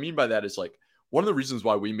 So what I mean by that is, like, one of the reasons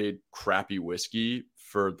why we made crappy whiskey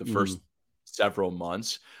for the first several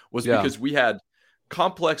months was because we had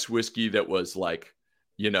complex whiskey that was like,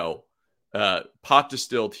 pot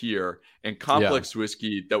distilled here, and complex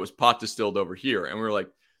whiskey that was pot distilled over here. And we were like,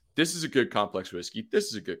 this is a good complex whiskey. This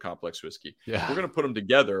is a good complex whiskey. Yeah. We're going to put them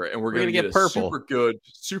together, and we're going to get a purple, super good,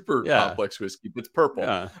 super complex whiskey that's purple.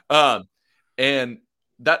 Yeah. And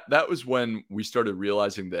that was when we started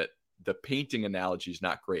realizing that the painting analogy is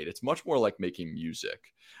not great. It's much more like making music.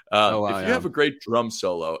 If you have a great drum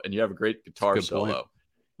solo and you have a great guitar solo,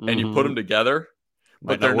 and you put them together,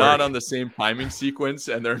 but they're not on the same timing sequence,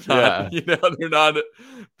 and they're not,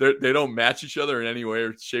 they don't match each other in any way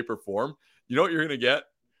or shape or form. You know what you're going to get?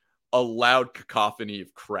 A loud cacophony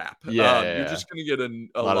of crap. You're just going to get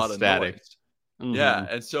a lot of static noise. Yeah.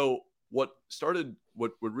 And so what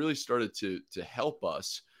really started to help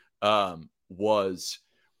us was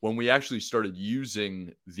when we actually started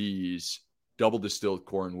using these double distilled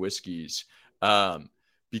corn whiskeys,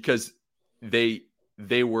 because they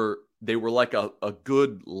were like a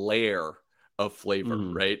good layer of flavor,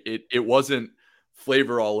 right? It wasn't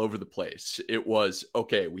flavor all over the place. It was,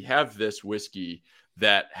 okay, we have this whiskey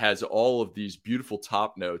that has all of these beautiful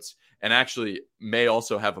top notes, and actually may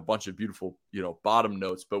also have a bunch of beautiful, bottom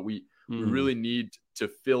notes, but we really need to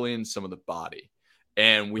fill in some of the body.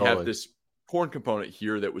 And we have this corn component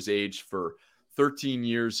here that was aged for 13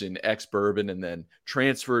 years in ex-bourbon, and then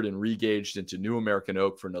transferred and regaged into new American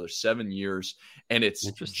oak for another 7 years. And it's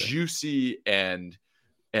juicy and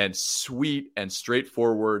sweet and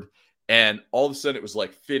straightforward. And all of a sudden it was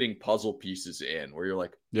like fitting puzzle pieces in, where you're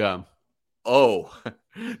like, oh,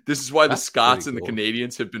 this is why the Scots and the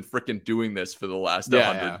Canadians have been freaking doing this for the last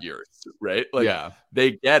 100 years, right? Like,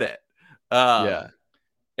 they get it.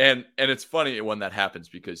 And it's funny when that happens,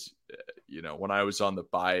 because when I was on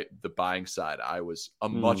the buying side, I was a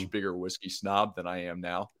much bigger whiskey snob than I am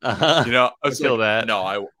now. I was like, that.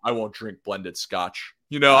 No, I won't drink blended Scotch.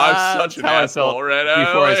 I was such an asshole right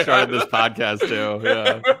before I started this podcast too.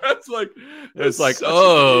 Yeah, it's like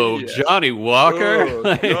oh, Johnny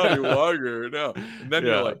Walker, Johnny Walker. No, and then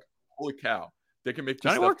you're like, holy cow, they can make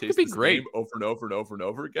this stuff taste the same over and over and over and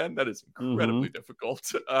over again. That is incredibly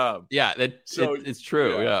difficult. It's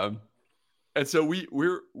true. Yeah. And so we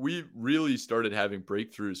really started having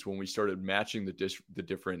breakthroughs when we started matching the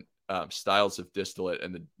different styles of distillate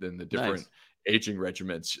and the different aging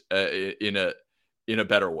regimens in a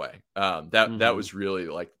better way. That was really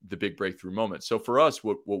like the big breakthrough moment. So for us,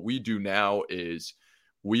 what we do now is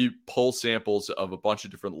we pull samples of a bunch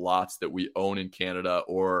of different lots that we own in Canada,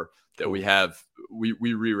 or that we have. We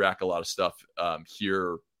re-rack a lot of stuff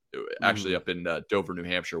here. Actually up in Dover, New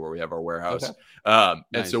Hampshire, where we have our warehouse.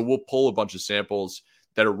 And so we'll pull a bunch of samples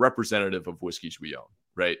that are representative of whiskeys we own,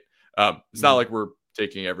 right? It's not like we're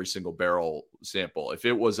taking every single barrel sample. If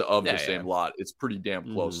it was of the same lot, it's pretty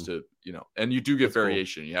damn close to, and you do get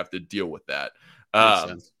variation. Cool. You have to deal with that.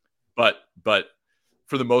 But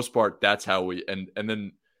for the most part, that's how we, and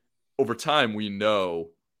then over time, we know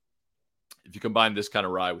if you combine this kind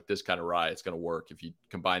of rye with this kind of rye, it's going to work. If you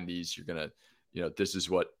combine these, you're going to, this is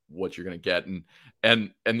what you're going to get.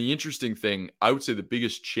 And the interesting thing, I would say the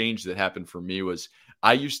biggest change that happened for me was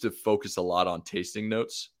I used to focus a lot on tasting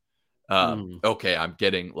notes. Okay, I'm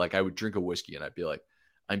getting, like, I would drink a whiskey and I'd be like,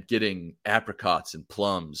 I'm getting apricots and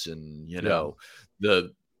plums and,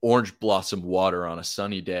 the orange blossom water on a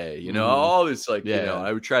sunny day, all this, like,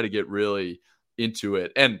 I would try to get really into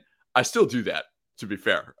it. And I still do that, to be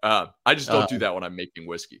fair. I just don't do that when I'm making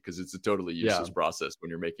whiskey, because it's a totally useless process when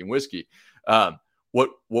you're making whiskey. What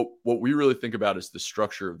we really think about is the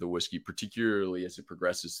structure of the whiskey, particularly as it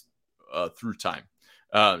progresses through time.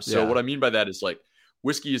 So what I mean by that is, like,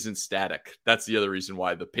 whiskey isn't static. That's the other reason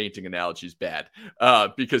why the painting analogy is bad,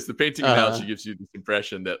 because the painting analogy gives you this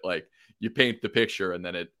impression that, like, you paint the picture and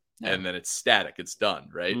then it's static, it's done,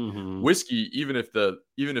 right? Whiskey, even if the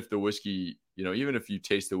whiskey, even if you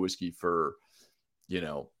taste the whiskey for,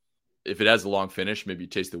 if it has a long finish, maybe you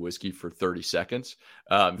taste the whiskey for 30 seconds.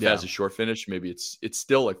 If it has a short finish, maybe it's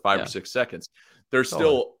still like 5 or 6 seconds. There's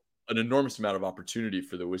still an enormous amount of opportunity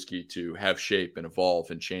for the whiskey to have shape and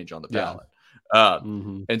evolve and change on the palate.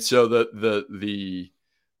 And so the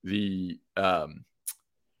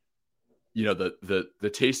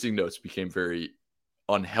tasting notes became very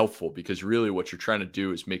unhelpful, because really what you're trying to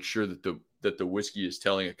do is make sure that the whiskey is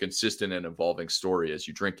telling a consistent and evolving story as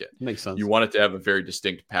you drink it. Makes sense. You want it to have a very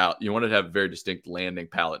distinct palate. You want it to have a very distinct landing,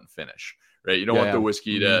 palate, and finish, right? You don't want the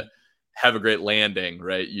whiskey to have a great landing,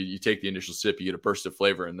 right? You take the initial sip, you get a burst of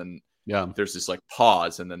flavor, and then there's this, like,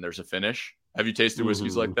 pause, and then there's a finish. Have you tasted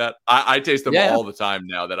whiskeys like that? I taste them all the time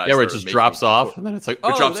now that I where it just drops off, and then it's like,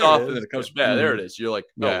 it drops off, and then it comes back. There it is. You're like,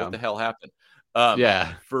 what the hell happened?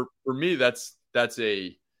 For me, that's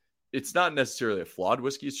it's not necessarily a flawed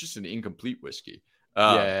whiskey. It's just an incomplete whiskey.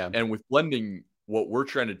 And with blending, what we're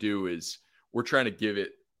trying to do is we're trying to give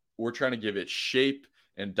it shape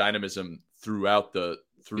and dynamism throughout the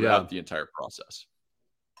entire process.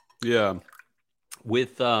 Yeah.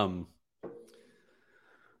 With I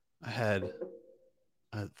had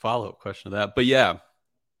a follow-up question to that, but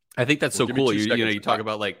I think that's so cool. You talk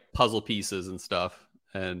about, like, puzzle pieces and stuff,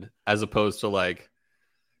 and as opposed to, like,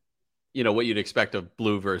 what you'd expect of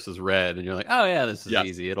blue versus red, and you're like, oh yeah, this is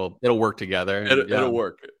easy. It'll work together. It'll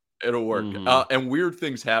work. And weird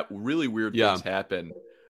things happen. Really weird things happen.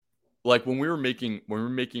 Like when we were making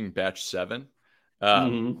batch 7.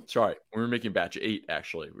 Sorry, we were making batch 8.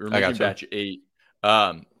 Actually, we were making batch 8.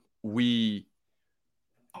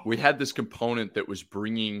 We had this component that was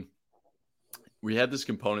bringing.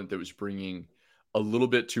 A little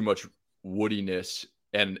bit too much woodiness,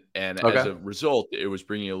 and as a result, it was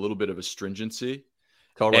bringing a little bit of astringency.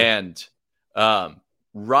 Totally. And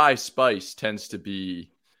rye spice tends to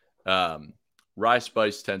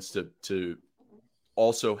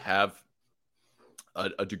also have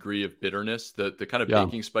a degree of bitterness. The kind of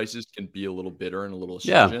baking spices can be a little bitter and a little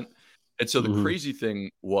astringent. And so the crazy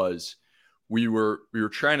thing was, we were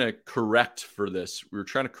trying to correct for this.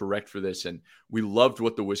 And we loved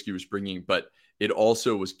what the whiskey was bringing, but it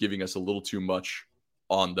also was giving us a little too much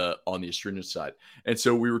on the astringent side. And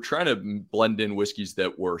so we were trying to blend in whiskeys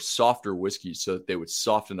that were softer whiskeys so that they would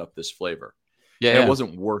soften up this flavor. And it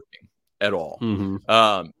wasn't working at all.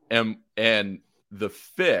 And the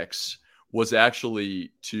fix was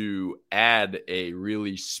actually to add a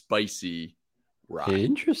really spicy rye.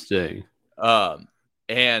 Interesting.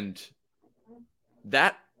 And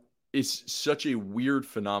that is such a weird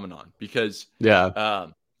phenomenon, because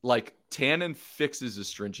like, tannin fixes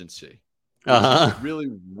astringency. Which is really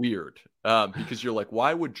weird, because you're like,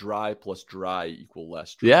 why would dry plus dry equal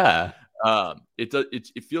less dry?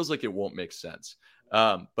 It feels like it won't make sense.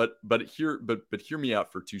 But hear me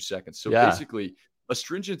out for 2 seconds. So basically,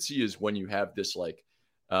 astringency is when you have this, like,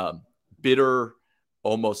 bitter,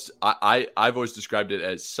 almost. I've always described it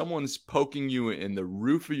as someone's poking you in the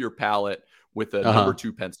roof of your palate with a number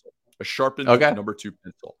 2 pencil, a sharpened number 2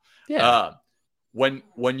 pencil. When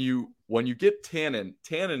you get tannin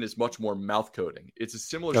is much more mouth coating. It's a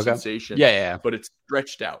similar sensation, but it's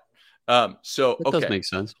stretched out. So that does make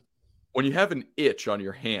sense. When you have an itch on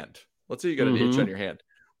your hand, let's say you got an itch on your hand.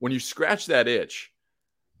 When you scratch that itch,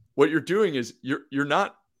 what you're doing is you're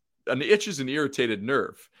not. An itch is an irritated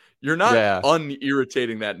nerve. You're not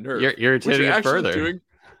unirritating that nerve. You're irritating it further.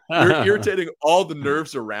 You're irritating all the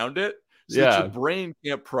nerves around it. So that your brain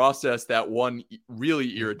can't process that one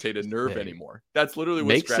really irritated nerve anymore. That's literally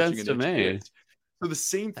what scratching an itch is. So the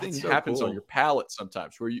same thing happens on your palate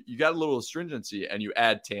sometimes, where you got a little astringency and you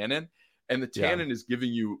add tannin, and the tannin is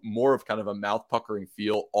giving you more of kind of a mouth puckering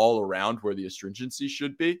feel all around where the astringency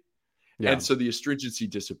should be. And so the astringency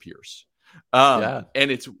disappears. And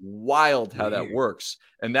it's wild how that works.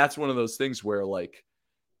 And that's one of those things where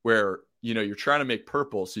you're trying to make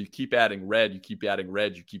purple, so you keep adding red, and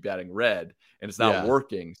it's not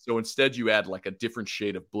working. So instead you add, like, a different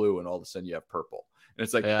shade of blue, and all of a sudden you have purple. And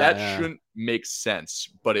it's like, that shouldn't make sense,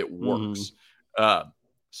 but it works.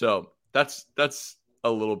 So that's a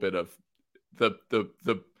little bit of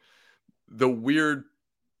the weird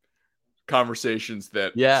conversations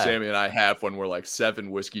that Yeah. Sammy and I have when we're like 7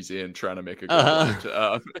 whiskeys in trying to make a good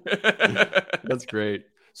Uh-huh. blend. That's great.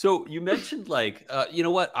 So you mentioned like, you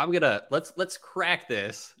know what? Let's crack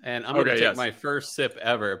this, and I'm gonna Okay, take yes. my first sip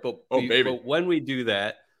ever. Oh, baby. But when we do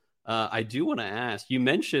that, I do want to ask. You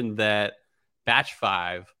mentioned that batch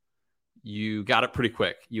 5, you got it pretty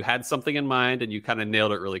quick. You had something in mind, and you kind of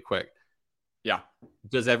nailed it really quick. Yeah.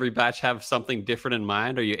 Does every batch have something different in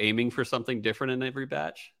mind? Are you aiming for something different in every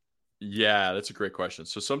batch? Yeah, that's a great question.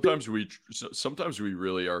 So sometimes we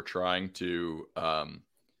really are trying to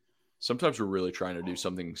sometimes we're really trying to do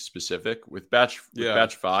something specific. Yeah.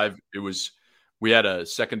 Batch 5, we had a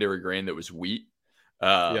secondary grain that was wheat.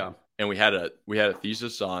 Yeah. And we had a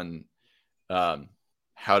thesis on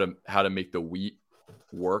how to make the wheat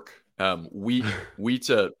work. Wheat's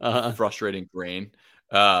a Uh-huh. frustrating grain.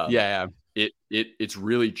 Yeah. It's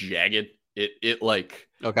really jagged.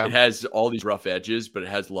 Okay. It has all these rough edges, but it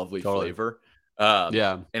has lovely Totally. flavor.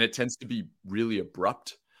 Yeah. And it tends to be really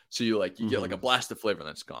abrupt. So you get like a Hmm. blast of flavor and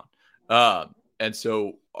then it's gone. And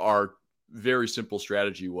so our very simple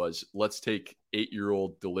strategy was, let's take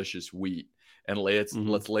 8-year-old delicious wheat and Hmm.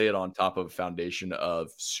 let's lay it on top of a foundation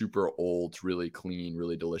of super old, really clean,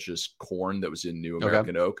 really delicious corn that was in New Okay.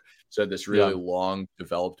 American oak. So it had this really Yeah. long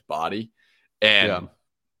developed body, and Yeah.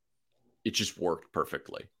 it just worked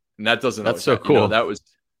perfectly. And that doesn't That's always so happen. You know, cool.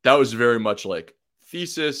 that was very much like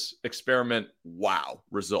thesis, experiment, wow,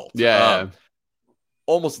 result. Yeah.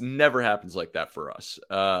 Almost never happens like that for us.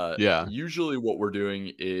 Yeah. Usually what we're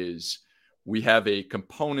doing is we have a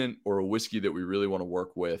component or a whiskey that we really want to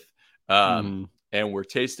work with, Hmm. and we're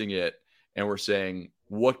tasting it, and we're saying,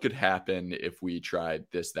 what could happen if we tried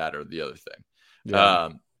this, that, or the other thing? Yeah.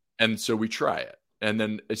 And so we try it. And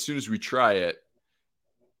then as soon as we try it,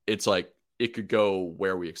 it's like it could go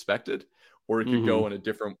where we expected, or it could Hmm. go in a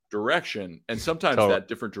different direction. And sometimes Totally. that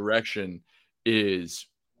different direction is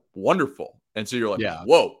wonderful. And so you're like, Yeah.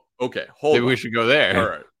 whoa, okay, hold Maybe we on. should go All there.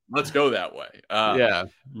 right, let's go that way. Yeah.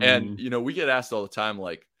 And, Hmm. we get asked all the time,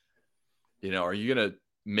 like, are you going to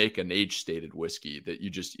make an age stated whiskey that you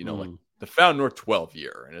just, like Hmm. the Found North 12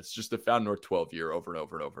 year, and it's just the Found North 12 year over and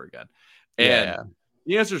over and over again? And Yeah.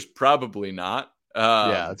 the answer is probably not,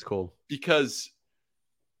 Yeah. That's cool. because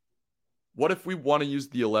what if we want to use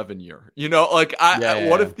the 11 year? Like what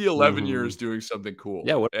Yeah. if the 11 year Hmm. is doing something Yeah. cool?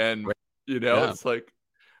 What? And Yeah. it's like,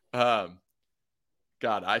 um,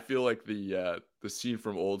 God, I feel like the scene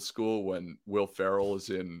from Old School when Will Ferrell is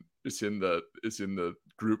in the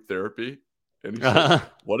group therapy, and he's like,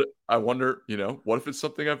 I wonder, what if it's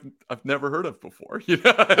something I've never heard of before? Sorry,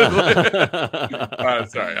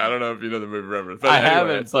 I don't know if you know the movie reference, but I anyway,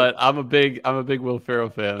 haven't, it's like, but I'm a big Will Ferrell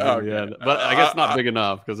fan in the okay. end. But I guess not big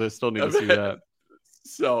enough because I still need to see that.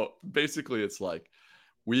 So basically, it's like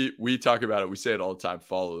we talk about it. We say it all the time.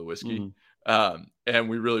 Follow the whiskey, Hmm. and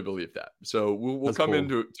we really believe that. So we'll That's come cool.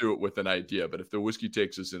 into it with an idea, but if the whiskey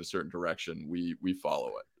takes us in a certain direction, we follow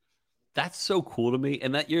it. That's so cool to me.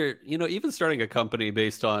 And that you're, even starting a company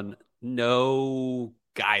based on no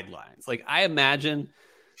guidelines. Like I imagine,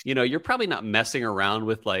 you're probably not messing around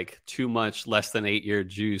with like too much less than 8-year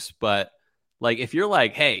juice, but like if you're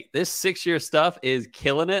like, hey, this 6-year stuff is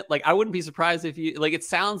killing it, like I wouldn't be surprised if you like it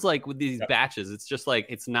sounds like with these Yep. batches, it's just like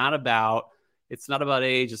it's not about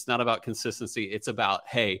age, it's not about consistency. It's about,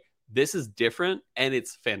 hey, this is different and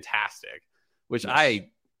it's fantastic, which Yes, I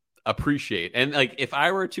appreciate. And like if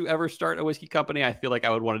I were to ever start a whiskey company, I feel like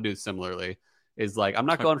I would want to do similarly. Is like I'm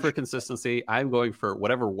not I going for appreciate that. consistency. I'm going for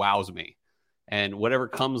whatever wows me. And whatever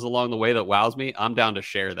comes along the way that wows me, I'm down to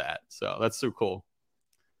share that. So that's so cool.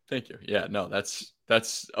 Thank you. Yeah, no, that's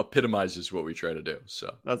epitomizes what we try to do.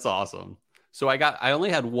 So That's awesome. So I only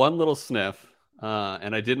had one little sniff,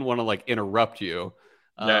 and I didn't want to like interrupt you.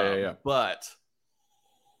 yeah. But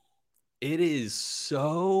it is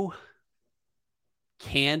so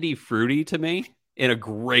candy fruity to me in a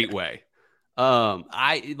great way.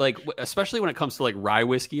 I like, especially when it comes to like rye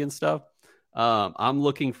whiskey and stuff. I'm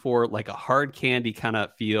looking for like a hard candy kind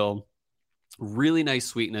of feel, really nice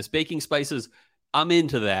sweetness, baking spices. I'm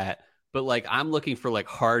into that, but like I'm looking for like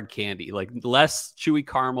hard candy, like less chewy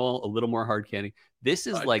caramel, a little more hard candy. This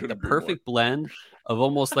is I like couldn't the agree more. perfect blend of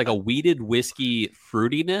almost like a weeded whiskey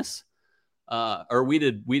fruitiness, or we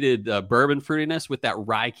did bourbon fruitiness with that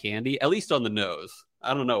rye candy, at least on the nose.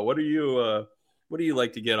 I don't know. What do you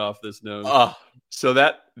like to get off this nose? So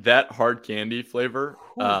that hard candy flavor,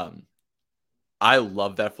 Whew. I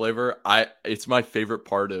love that flavor. It's my favorite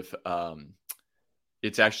part of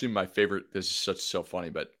it's actually my favorite. This is so funny,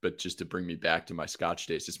 but just to bring me back to my Scotch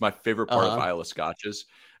days, it's my favorite part of Islay Scotches.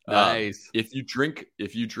 Nice. If you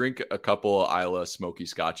drink a couple of Islay smoky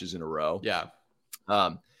Scotches in a row,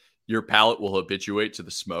 your palate will habituate to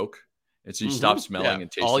the smoke, and so you stop smelling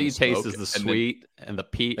and tasting. All you the taste smoke, is the sweet and the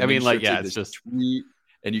peat. I mean, like, it's just sweet,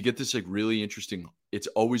 and you get this like really interesting. It's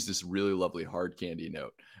always this really lovely hard candy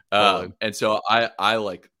note, and so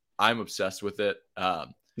I'm obsessed with it.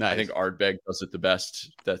 Nice. I think Ardbeg does it the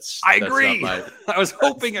best. I agree. I was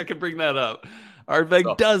hoping I could bring that up.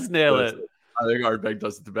 Ardbeg does nail it. I think Ardbeg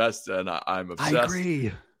does it the best, and I'm obsessed. I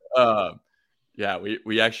agree. Yeah,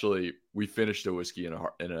 we finished a whiskey in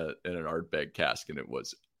an Ardbeg cask, and it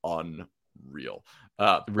was unreal.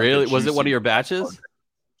 Really? Was it one of your batches?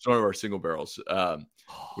 It's one of our single barrels.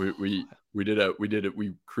 We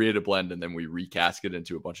created a blend, and then we recast it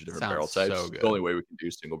into a bunch of different barrel types. So it's the only way we can do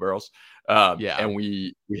single barrels. And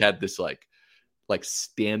we had this like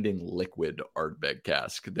standing liquid Ardbeg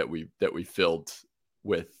cask that we filled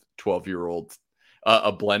with 12-year-old,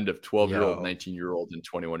 a blend of 12-year-old, 19-year-old, and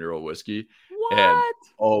 21-year-old whiskey. What? And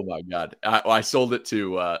oh my god, I sold it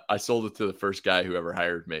to the first guy who ever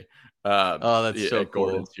hired me. That's so cool.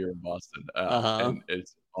 Gordon's here in Boston, and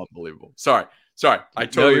it's unbelievable. Sorry, I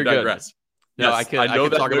totally digress. Good. No, I can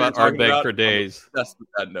talk about Ardbeg for days. That's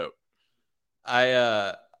that note.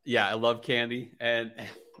 I love candy, and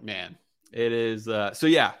man, it is.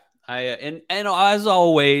 And as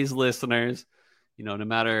always, listeners, no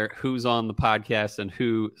matter who's on the podcast and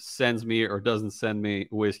who sends me or doesn't send me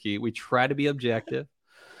whiskey, we try to be objective.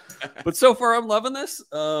 But so far, I'm loving this.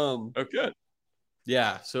 Okay.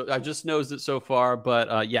 Yeah, so I just nosed it so far,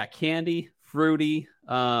 but candy, fruity.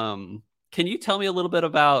 Can you tell me a little bit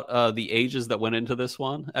about the ages that went into this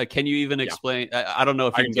one? Can you even explain? I don't know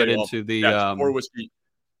if you can get into the more whiskey.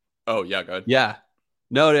 Oh yeah, go ahead. Yeah,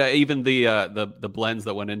 no, even the blends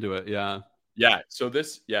that went into it. Yeah. So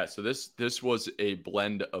this was a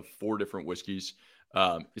blend of 4 different whiskeys.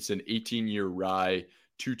 It's an 18-year rye,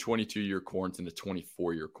 2 22-year corns, and a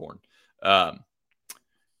 24-year corn.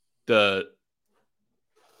 The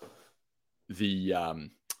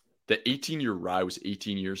 18-year rye was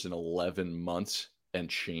 18 years and 11 months and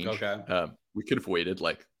change. Okay. We could have waited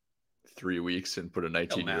like 3 weeks and put a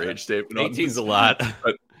 19-year age statement on. 18's a lot.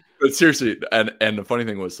 But seriously, and the funny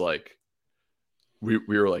thing was like, we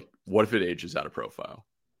were like, what if it ages out of profile?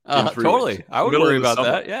 Totally. Weeks? I would worry about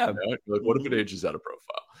that. Yeah. Like, what if it ages out of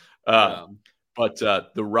profile? But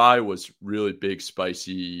the rye was really big,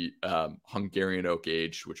 spicy, Hungarian oak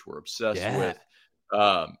aged, which we're obsessed with.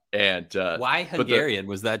 Why Hungarian?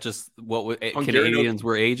 Was that just what Canadians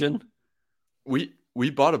were aging? We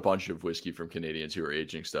bought a bunch of whiskey from Canadians who were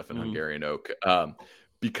aging stuff in Hungarian oak,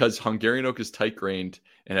 because Hungarian oak is tight grained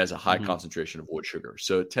and has a high concentration of wood sugar,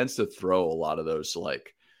 so it tends to throw a lot of those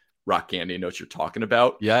like rock candy notes you're talking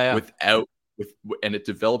about. And it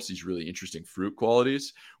develops these really interesting fruit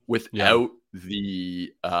qualities without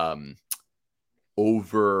the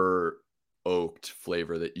over oaked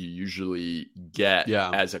flavor that you usually get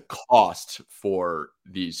as a cost for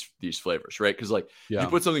these flavors, right? Because you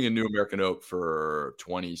put something in New American Oak for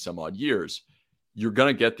 20 some odd years, you're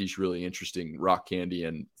gonna get these really interesting rock candy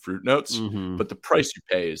and fruit notes, but the price you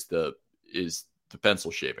pay is the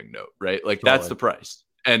pencil shaving note, right? Like that's the price,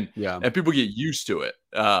 and people get used to it,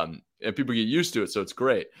 so it's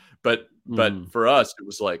great. But for us, it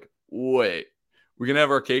was like, wait, we're gonna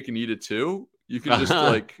have our cake and eat it too. You can just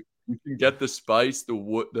you can get the spice, the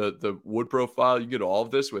wood profile. You get all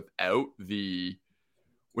of this without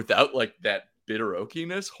like that bitter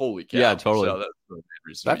oakiness. Holy cow! Yeah, totally.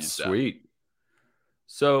 So that's sweet.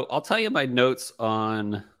 So I'll tell you my notes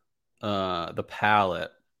on the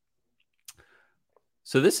palate.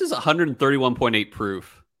 So this is 131.8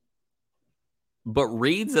 proof, but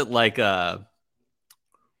reads at like a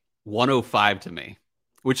 105 to me,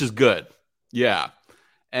 which is good. Yeah.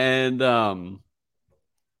 And so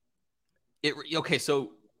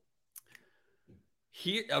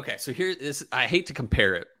here is, I hate to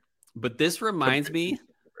compare it, but this reminds me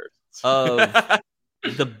of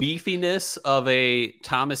the beefiness of a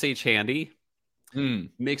Thomas H. Handy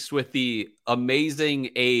mixed with the amazing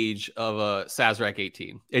age of a Sazerac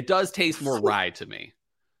 18. It does taste more rye to me.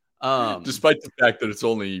 Despite the fact that it's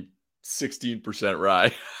only 16%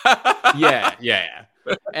 rye. Yeah.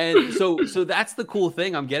 And so that's the cool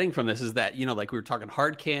thing I'm getting from this is that, like we were talking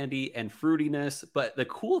hard candy and fruitiness, but the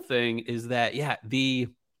cool thing is that,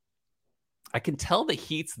 I can tell the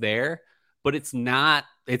heat's there, but it's not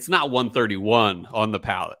 131 on the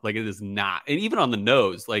palate. Like it is not. And even on the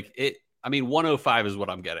nose, 105 is what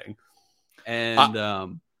I'm getting.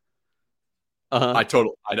 And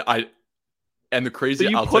And the crazy, So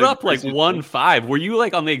you I'll put tell you up the like crazy 1.5. Were you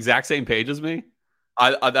like on the exact same page as me?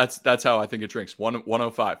 that's how I think it drinks.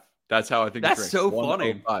 105. That's how I think it That's drinks. so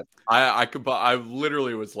funny. 105. I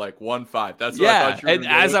literally was like 1.5. That's what I Yeah, thought you were and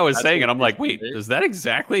gonna go as with. I was That's saying what it, it I'm tastes like, to wait, me. is that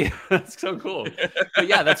exactly? That's so cool. But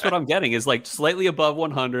yeah, that's what I'm getting is like slightly above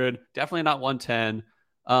 100, definitely not 110.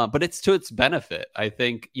 But it's to its benefit. I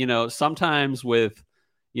think, sometimes with,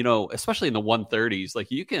 especially in the 130s, like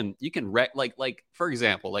you can wreck like for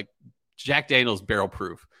example, like Jack Daniel's barrel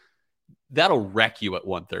proof, that'll wreck you at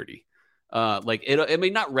 130. Like it may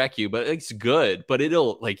not wreck you, but it's good. But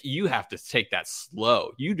it'll like you have to take that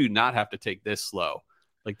slow. You do not have to take this slow.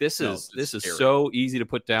 Like this No, is it's this is scary. so easy to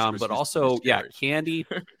put down. This But whiskey's pretty also, yeah, scary. candy.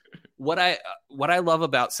 What I love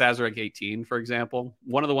about Sazerac 18, for example,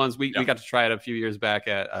 one of the ones we got to try it a few years back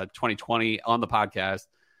at 2020 on the podcast,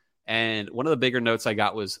 and one of the bigger notes I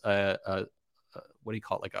got was what do you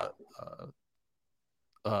call it, like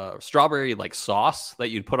a strawberry like sauce that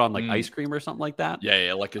you'd put on like ice cream or something like that.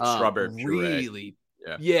 Yeah, like a strawberry puree. Really,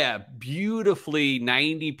 yeah, beautifully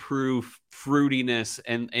 90 proof fruitiness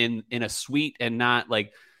and in a sweet and not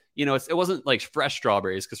like, it wasn't like fresh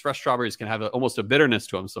strawberries, because fresh strawberries can have almost a bitterness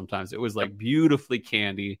to them sometimes. It was like beautifully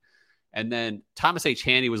candy. And then Thomas H.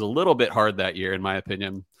 Handy was a little bit hard that year, in my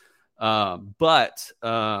opinion. But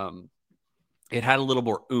it had a little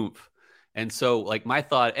more oomph. And so, like, my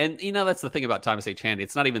thought, and that's the thing about Thomas H. Handy.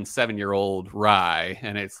 It's not even 7-year-old rye,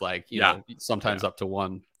 and it's like, sometimes up to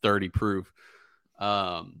 130 proof.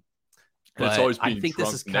 But it's always being I think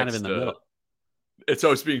this is kind of in the middle. It's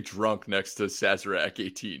always being drunk next to Sazerac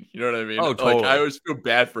 18. You know what I mean? Oh, totally. Like, I always feel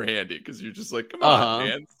bad for Handy because you're just like, come on,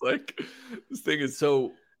 man. It's like, this thing is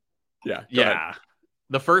so. Yeah. Yeah.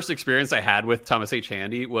 The first experience I had with Thomas H.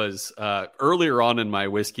 Handy was earlier on in my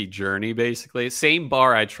whiskey journey, basically. Same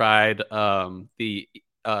bar I tried the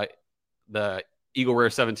Eagle Rare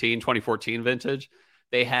 17 2014 vintage.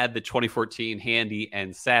 They had the 2014 Handy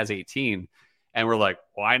and Saz 18. And we're like,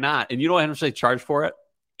 why not? And you know how much they charged for it?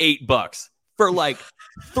 $8 for like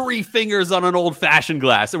 3 fingers on an old fashioned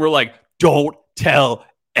glass. And we're like, don't tell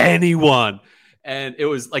anyone. And it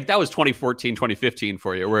was like, that was 2014, 2015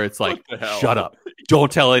 for you, where it's like, shut up.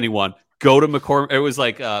 Don't tell anyone. Go to McCormick. It was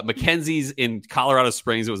like Mackenzie's in Colorado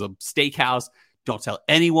Springs. It was a steakhouse. Don't tell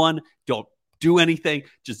anyone. Don't do anything.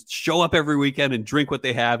 Just show up every weekend and drink what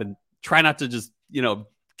they have and try not to just,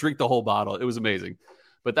 drink the whole bottle. It was amazing.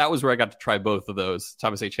 But that was where I got to try both of those,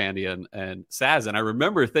 Thomas H. Handy and Saz. And I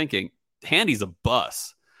remember thinking, Handy's a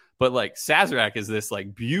bus. But like Sazerac is this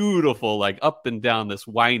like beautiful, like up and down this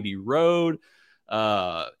windy road.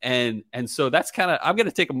 And so that's kind of, I'm going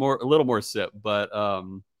to take a little more sip, but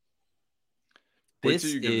this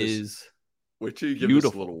is wait till you give this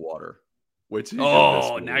a little water. Wait till you give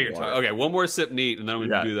this a now you're talking. Okay, one more sip neat, and then we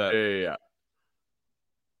can do that. Yeah.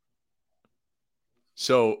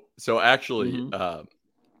 So actually,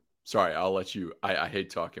 sorry, I'll let you. I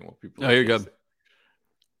hate talking when people. No, you're good.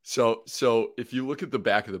 So if you look at the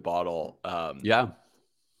back of the bottle,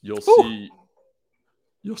 you'll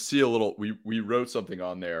see a little. We wrote something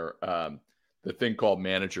on there. The thing called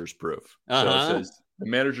manager's proof. So it says the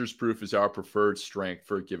manager's proof is our preferred strength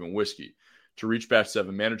for a given whiskey. To reach batch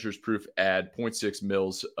 7, manager's proof, add 0.6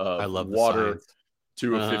 mils of water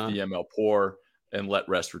to a 50 ml pour and let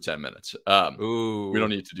rest for 10 minutes. We don't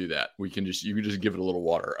need to do that. You can just give it a little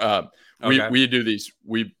water. We do these.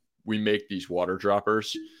 We make these water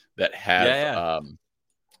droppers that have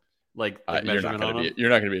like you're not going to be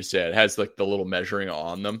able to say it has like the little measuring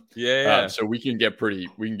on them. So we can get pretty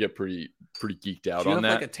geeked out on that. Do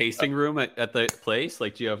you have like a tasting room at the place?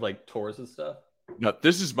 Like, do you have like tours and stuff? No,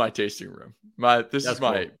 this is my tasting room. This is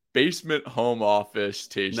my basement home office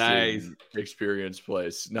tasting experience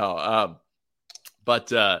place. No,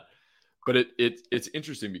 but it's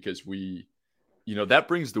interesting because we, that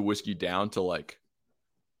brings the whiskey down to like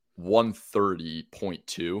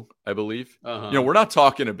 130.2, I believe. We're not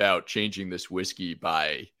talking about changing this whiskey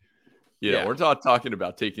by, we're not talking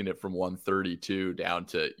about taking it from 132 down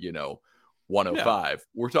to 105.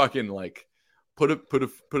 We're talking like put a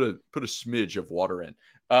smidge of water in.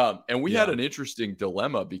 And we had an interesting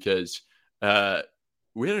dilemma because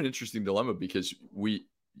we,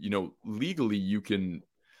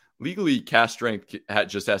 legally cast strength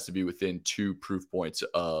just has to be within 2 proof points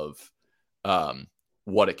of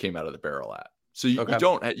what it came out of the barrel at. So you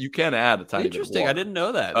can add a tiny bit of water. I didn't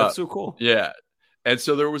know that. That's so cool. Yeah. And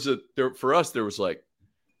so there was a bit of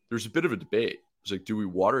a debate. It was like, do we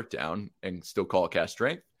water it down and still call it cast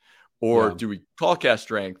strength? Or do we call cast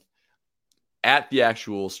strength at the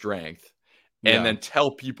actual strength and then tell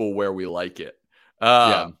people where we like it?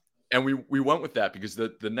 And we went with that because the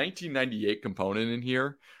 1998 component in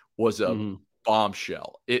here was a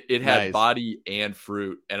bombshell. It had body and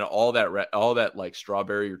fruit, and all that like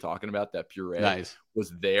strawberry you're talking about, that puree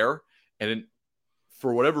was there. And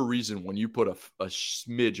for whatever reason, when you put a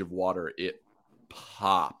smidge of water, it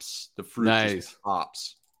pops. The fruit just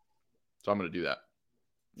pops. So I'm going to do that.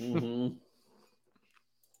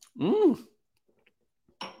 Mm-hmm.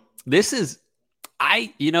 This is,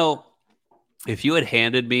 if you had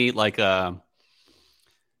handed me like a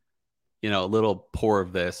little pour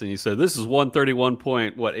of this and you said, this is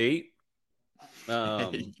 131.8?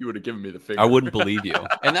 You would have given me the finger. I wouldn't believe you.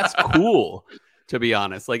 And that's cool, to be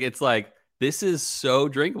honest. Like, it's like, this is so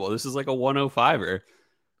drinkable. This is like a 105er.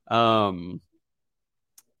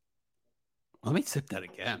 Let me sip that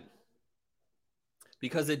again.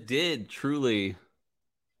 Because it did truly.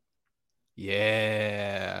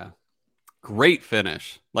 Yeah. Great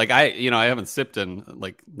finish. Like, I haven't sipped in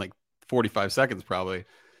like 45 seconds probably.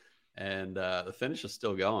 And the finish is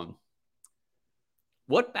still going.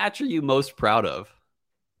 What batch are you most proud of?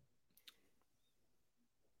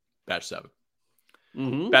 Batch 7.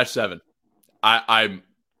 Mm-hmm. Batch 7. I'm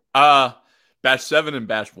batch 7 and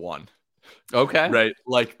batch 1. Okay. Right.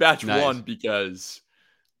 Like batch 1 because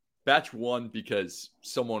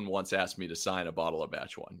someone once asked me to sign a bottle of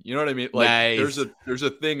batch 1. You know what I mean? Like there's a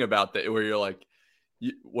thing about that where you're like,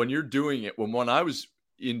 when you're doing it, when I was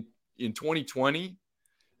in 2020,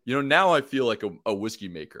 now I feel like a whiskey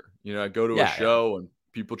maker. I go to a show and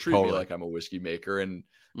people treat me like I'm a whiskey maker, and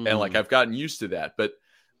like I've gotten used to that. But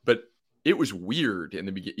it was weird in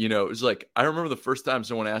the beginning. It was like, I remember the first time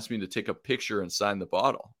someone asked me to take a picture and sign the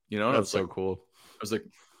bottle. And that's so cool. I was like,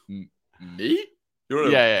 me?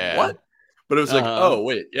 Yeah. What? But it was like, oh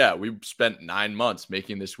wait, yeah, we spent 9 months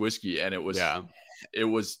making this whiskey, and it was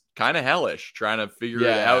kind of hellish trying to figure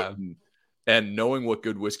it out and knowing what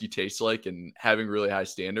good whiskey tastes like and having really high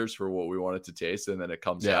standards for what we want it to taste, and then it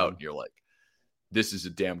comes out and you're like, this is a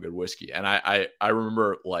damn good whiskey. And I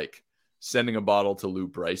remember like sending a bottle to Lou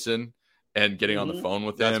Bryson and getting on the phone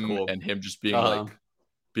with him, and him just being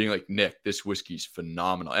like, Nick, this whiskey's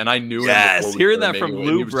phenomenal. And I knew hearing that from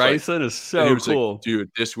Lou Bryson is so cool. Like, dude,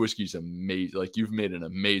 this whiskey's amazing. Like, you've made an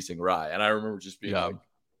amazing rye. And I remember just being like,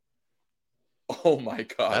 oh my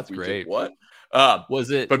God, that's great. What? Was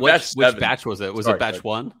it, but which batch was it? Was it batch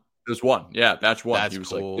 1? It was 1. Yeah, batch 1. That's he was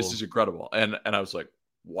cool. like, this is incredible. And I was like,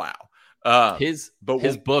 wow. His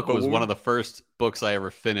book was one of the first books I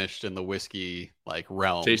ever finished in the whiskey like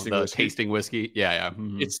realm. Tasting whiskey. Yeah.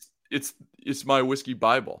 Mm-hmm. It's my whiskey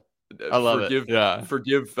Bible. I love it. Yeah.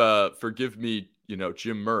 Forgive me,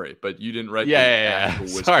 Jim Murray, but you didn't write. Yeah.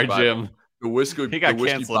 Sorry, Bible. Jim. The whiskey. He got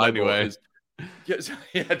canceled Bible anyway.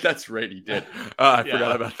 Yeah, that's right. He did. I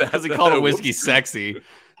forgot about that. Because he called it whiskey sexy.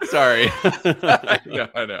 Sorry.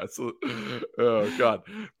 I know. Oh God.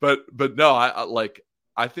 But no,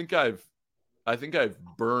 I think I've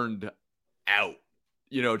burned out.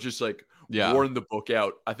 Just like worn the book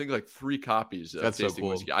out. I think like 3 copies of Tasting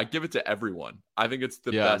Whiskey. I give it to everyone. I think it's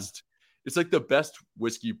the best. It's like the best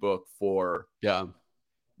whiskey book for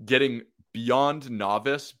getting beyond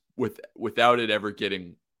novice without it ever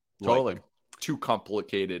getting like too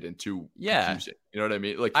complicated and too confusing. You know what I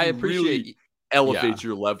mean? Like, I appreciate really elevates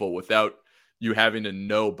your level without you having to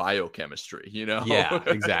know biochemistry. Yeah,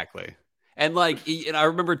 exactly. And I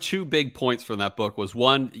remember 2 big points from that book was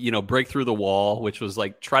one, break through the wall, which was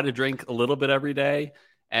like try to drink a little bit every day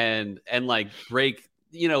and like break,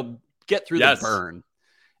 get through the burn.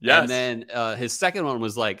 Yes. And then his second one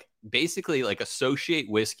was like basically like associate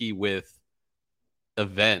whiskey with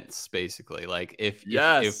events, basically. Like if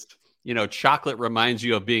chocolate reminds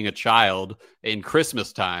you of being a child in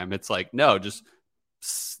Christmas time, it's like, no, just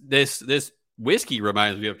this whiskey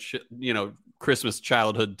reminds me of, Christmas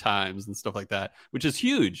childhood times and stuff like that, which is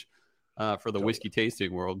huge for the whiskey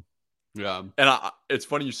tasting world. Yeah. And it's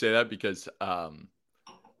funny you say that because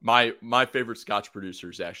my favorite Scotch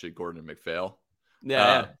producer is actually Gordon and MacPhail.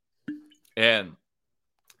 Yeah. And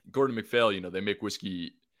Gordon and MacPhail, they make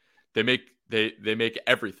whiskey. They make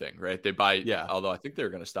everything, right? They buy, although I think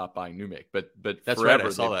they're going to stop buying New Make, but that's forever,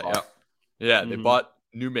 right. I saw that. They bought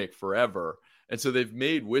New Make forever. And so they've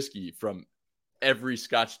made whiskey from every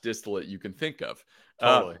Scotch distillate you can think of.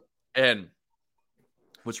 Totally. And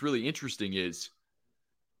what's really interesting is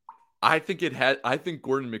I think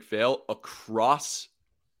Gordon MacPhail across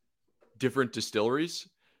different distilleries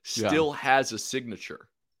still has a signature.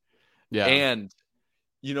 Yeah. And,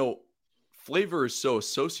 flavor is so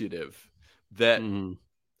associative that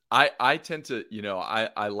I tend to,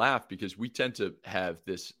 I laugh because we tend to have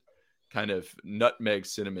this kind of nutmeg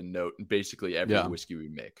cinnamon note in basically every whiskey we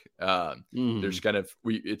make. There's kind of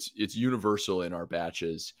it's universal in our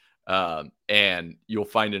batches. And you'll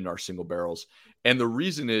find it in our single barrels. And the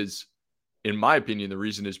reason is, in my opinion, the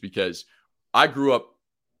reason is because I grew up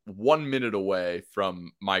 1 minute away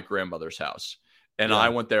from my grandmother's house. And I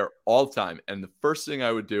went there all the time. And the first thing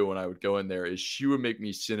I would do when I would go in there is she would make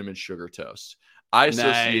me cinnamon sugar toast. I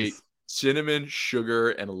associate cinnamon,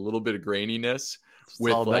 sugar, and a little bit of graininess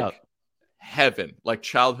with like heaven, like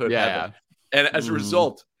childhood heaven. And as a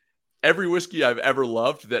result, every whiskey I've ever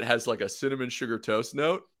loved that has like a cinnamon sugar toast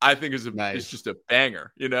note, I think is just a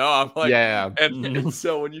banger. You know, I'm like, and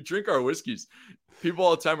so when you drink our whiskeys, people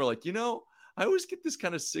all the time are like, you know, I always get this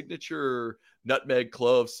kind of signature nutmeg,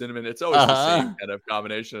 clove, cinnamon. It's always the same kind of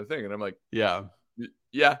combination of thing. And I'm like, yeah,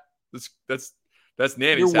 that's Nanny's house.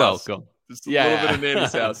 You're welcome. Just a little bit of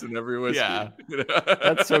Nanny's house in every whiskey. Yeah,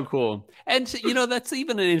 that's so cool. And you know, that's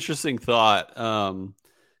even an interesting thought.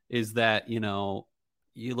 Is that, you know,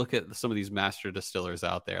 you look at some of these master distillers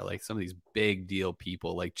out there, like some of these big deal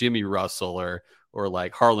people like Jimmy Russell or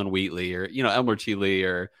like Harlan Wheatley or, you know, Elmer T. Lee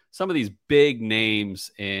or some of these big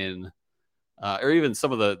names in, or even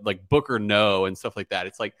some of the like Booker No and stuff like that.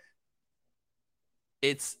 It's like,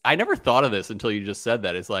 I never thought of this until you just said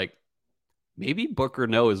that. It's like, maybe Booker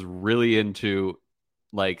No is really into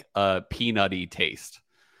like a peanutty taste.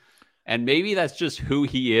 And maybe that's just who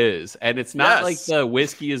he is. And it's not like the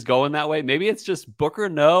whiskey is going that way. Maybe it's just Booker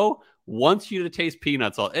No wants you to taste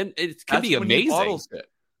peanuts. And it can be amazing. He bottles it.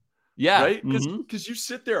 Yeah. Right? Because you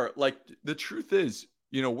sit there, like, the truth is,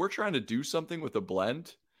 you know, we're trying to do something with a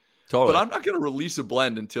blend. Totally. But I'm not going to release a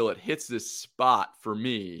blend until it hits this spot for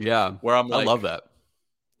me. Yeah. Where I'm like, I love that.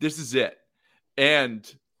 This is it.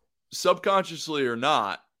 And subconsciously or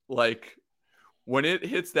not, like, when it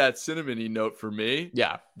hits that cinnamony note for me,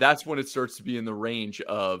 that's when it starts to be in the range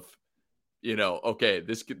of, you know, okay,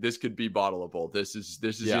 this could be bottleable. This is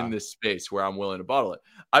in this space where I'm willing to bottle it.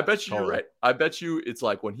 I bet you you're right. I bet you it's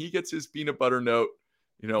like when he gets his peanut butter note,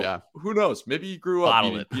 you know, who knows? Maybe he grew up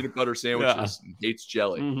eating peanut butter sandwiches and hates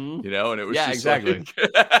jelly, you know, and it was just exactly.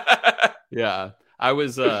 Like... I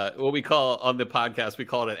was what we call on the podcast, we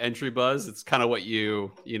call it an entry buzz. It's kind of what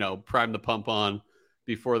you know, prime the pump on.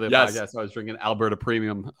 Before the podcast, I was drinking Alberta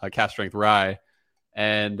Premium cast strength rye,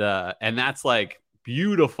 and that's like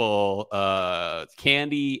beautiful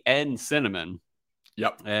candy and cinnamon.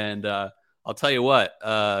 Yep. And I'll tell you what,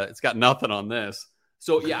 it's got nothing on this.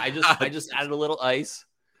 So yeah, I just added a little ice,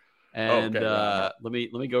 and let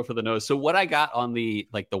me go for the nose. So what I got on the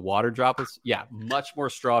water droplets, much more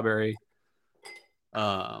strawberry,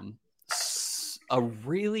 a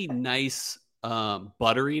really nice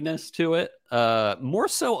butteriness to it, more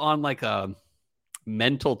so on like a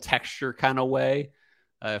mental texture kind of way,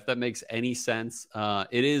 if that makes any sense.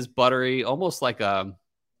 It is buttery, almost like it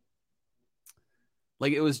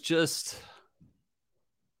was just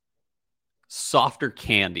softer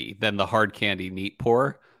candy than the hard candy neat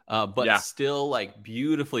pour, but still like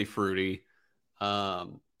beautifully fruity,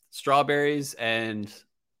 strawberries, and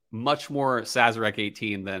much more Sazerac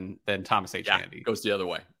 18 than Thomas H. Handy. It goes the other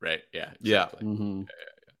way, right? Yeah. Exactly.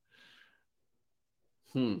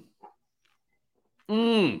 Yeah.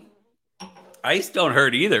 Mm-hmm. Ice don't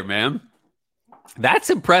hurt either, man. That's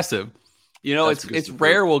impressive. You know, it's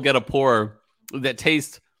rare we'll get a pour that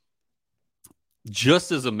tastes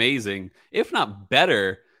just as amazing, if not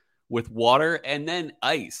better, with water and then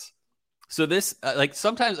ice. So this, like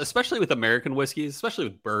sometimes, especially with American whiskeys, especially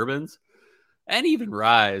with bourbons, and even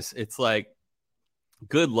ryes, it's like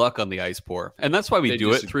good luck on the ice pour. And that's why we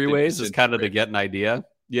do it three ways, is kind of to get an idea.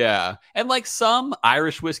 Yeah. And like some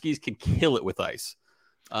Irish whiskeys can kill it with ice.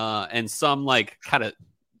 And some like kind of,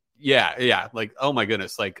 like, oh my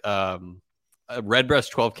goodness, like a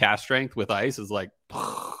Redbreast 12 cast strength with ice is like,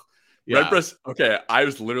 Redbreast. Okay. I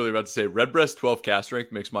was literally about to say Redbreast 12 cast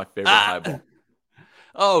strength makes my favorite highball.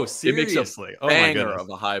 Oh, seriously? It makes a banger of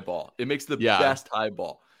a highball. It makes the best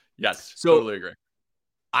highball. Yes, so totally agree.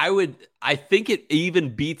 I think it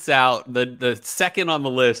even beats out the second on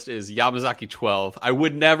the list is Yamazaki 12. I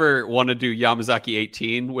would never want to do Yamazaki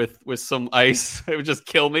 18 with some ice. It would just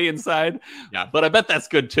kill me inside. Yeah. But I bet that's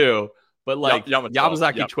good too. But like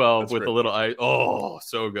Yamazaki 12 with a little ice. Oh,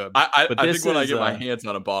 so good. I think when I get my hands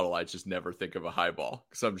on a bottle, I just never think of a highball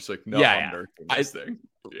because I'm just like, no, I'm nurturing this thing.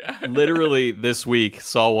 Yeah. Literally this week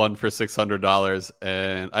saw one for $600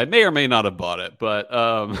 and I may or may not have bought it, but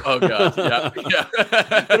oh god, yeah.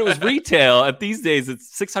 But it was retail. At these days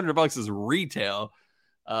it's $600 is retail.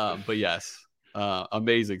 But yes,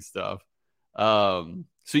 amazing stuff. So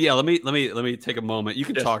yeah, let me take a moment. You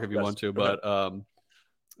can talk if you want to, but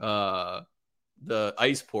the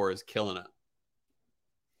ice pour is killing it.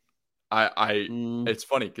 It's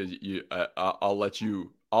funny because I'll let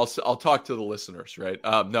you I'll talk to the listeners, right?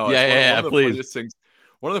 No, Yeah, one of the please. funniest things.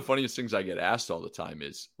 One of the funniest things I get asked all the time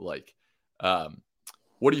is like,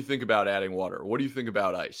 what do you think about adding water? What do you think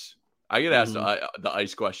about ice? I get asked the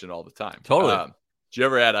ice question all the time. Totally. Do you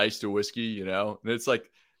ever add ice to whiskey? You know, and it's like,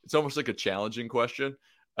 it's almost like a challenging question.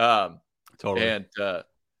 Totally. And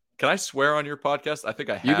can I swear on your podcast? I think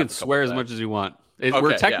I have. You can swear as much as you want. Okay,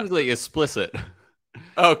 we're technically explicit.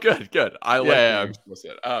 Oh, good. I like being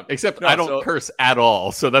explicit. Except I don't curse at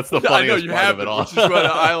all, so that's the funniest part of it all. Which is what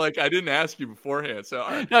I didn't ask you beforehand,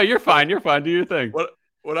 so no, you're fine. You're fine. Do your thing.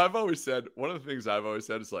 What I've always said, one of the things I've always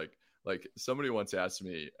said is like somebody once asked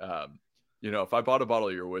me, if I bought a bottle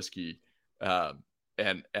of your whiskey, and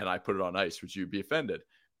I put it on ice, would you be offended?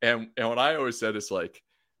 And what I always said is like,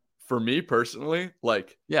 for me personally,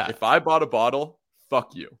 like, if I bought a bottle,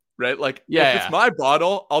 fuck you. Right? Like, if it's my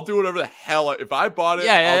bottle, I'll do whatever the hell. If I bought it,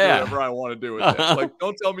 I'll do whatever I want to do with it. Like,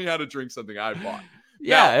 don't tell me how to drink something I bought.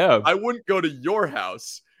 I wouldn't go to your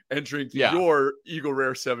house and drink your Eagle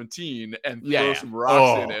Rare 17 and throw some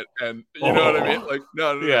rocks in it. And you know what I mean? Like,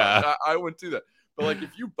 no. I wouldn't do that. But like,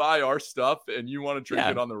 if you buy our stuff and you want to drink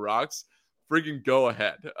it on the rocks, friggin' go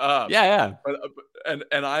ahead. But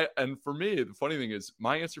for me, the funny thing is,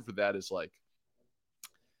 my answer for that is like,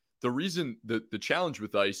 the reason the challenge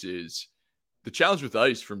with ice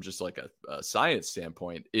from just like a science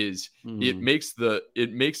standpoint is it makes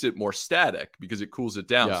it more static because it cools it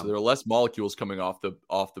down. So there are less molecules coming off the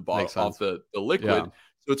bottle, off the liquid.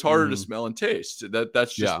 So it's harder to smell and taste.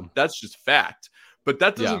 That's just fact. But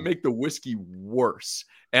that doesn't make the whiskey worse.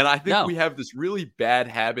 And I think we have this really bad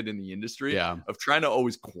habit in the industry of trying to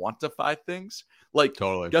always quantify things. Like,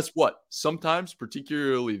 guess what? Sometimes,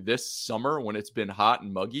 particularly this summer when it's been hot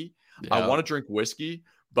and muggy, I want to drink whiskey,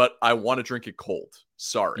 but I want to drink it cold.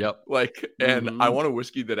 Sorry. And I want a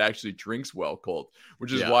whiskey that actually drinks well cold,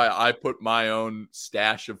 which is why I put my own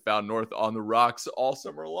stash of Found North on the rocks all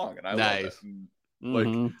summer long. And I love it. And,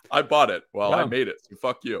 like, I bought it. Well, I made it. So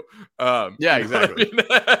fuck you. Exactly. You know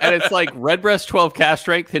what I mean? And it's like Redbreast 12 cash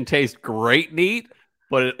strength can taste great neat,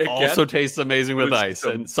 but it also tastes amazing with ice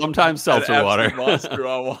and sometimes seltzer water. Monster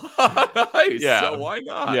on ice. So why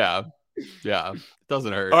not? Yeah. It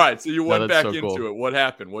doesn't hurt. All right. So you went back into it. What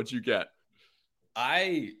happened? What'd you get?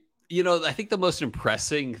 I think the most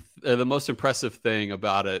impressive thing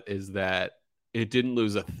about it is that it didn't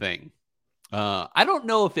lose a thing. I don't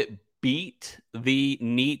know if it beat the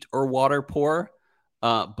neat or water pour,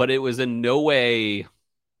 but it was in no way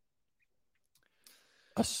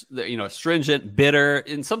astringent, bitter,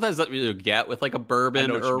 and sometimes that you get with like a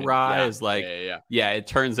bourbon or rye is like it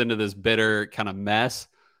turns into this bitter kind of mess,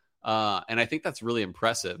 and I think that's really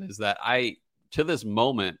impressive. Is that to this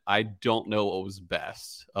moment I don't know what was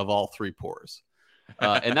best of all three pours,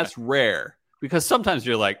 and that's rare because sometimes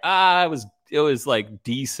you're like it was like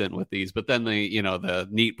decent with these, but then the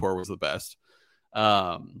neat pour was the best.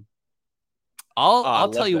 I'll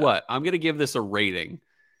tell you what, I'm gonna give this a rating.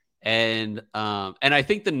 And I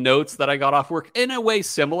think the notes that I got off work in a way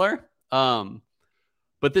similar.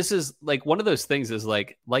 But this is like one of those things is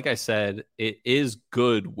like I said, it is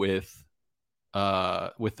good with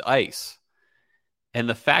ice. And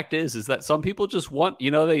the fact is that some people just want,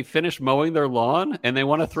 they finish mowing their lawn and they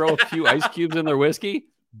want to throw a few ice cubes in their whiskey.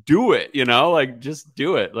 Do it, just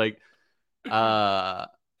do it.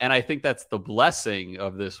 And I think that's the blessing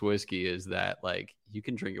of this whiskey is that like you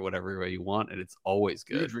can drink it whatever way you want and it's always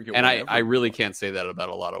good. And I really can't say that about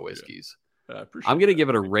a lot of whiskeys. I'm going to give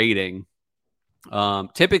it a rating.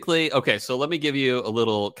 Typically, okay, so let me give you a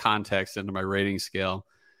little context into my rating scale.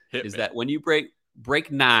 That when you break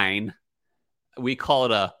 9, we call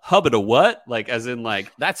it a hubbard of what? Like as in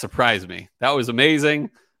like that surprised me. That was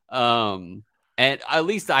amazing. And at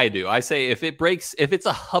least I do. I say if it's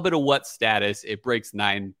a hubbard of what status, it breaks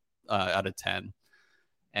 9 out of 10.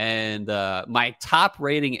 And my top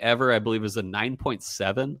rating ever, I believe, is a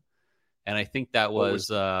 9.7. And I think that was,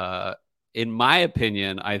 in my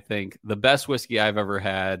opinion, I think the best whiskey I've ever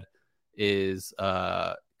had is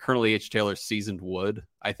Colonel H. Taylor's Seasoned Wood.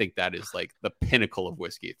 I think that is like the pinnacle of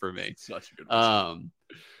whiskey for me. Such a good whiskey.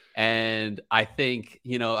 And I think,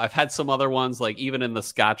 I've had some other ones like even in the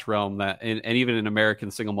Scotch realm and even in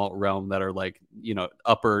American single malt realm that are like,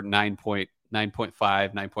 upper 9.5,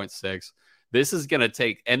 9.6. This is going to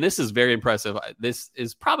take, and this is very impressive. This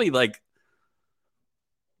is probably like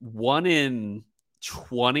 1 in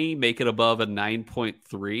 20 make it above a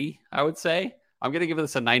 9.3, I would say. I'm going to give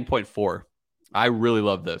this a 9.4. I really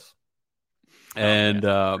love this. And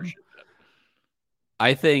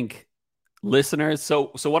I think listeners,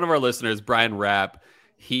 so one of our listeners, Brian Rapp,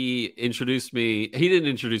 he introduced me. He didn't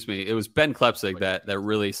introduce me. It was Ben Klepsig that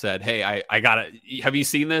really said, "Hey, I got it. Have you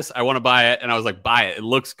seen this? I want to buy it." And I was like, "Buy it. It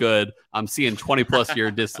looks good. I'm seeing 20 plus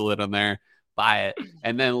year distillate on there. Buy it."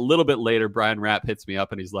 And then a little bit later, Brian Rapp hits me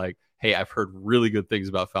up and he's like, "Hey, I've heard really good things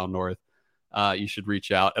about Found North. You should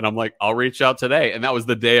reach out." And I'm like, "I'll reach out today." And that was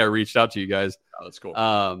the day I reached out to you guys. Oh, that's cool.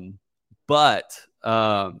 But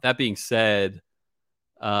that being said,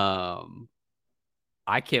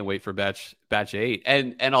 I can't wait for batch 8.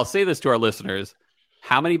 And I'll say this to our listeners.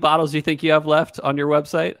 How many bottles do you think you have left on your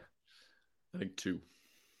website? I think 2.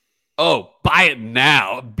 Oh, buy it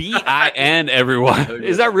now. BIN, everyone.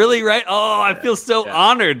 Is that really right? Oh, I feel so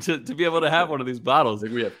honored to be able to have one of these bottles. I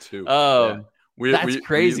think we have 2. That's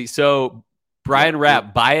crazy. So Brian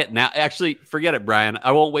Rapp, buy it now. Actually, forget it, Brian.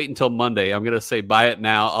 I won't wait until Monday. I'm going to say buy it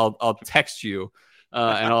now. I'll text you.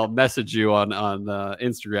 And I'll message you on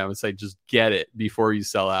Instagram and say, just get it before you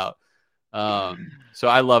sell out. So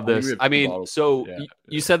I love this. I mean, so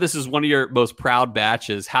you said this is one of your most proud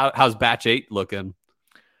batches. How's batch 8 looking?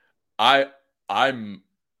 I'm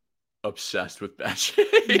obsessed with batch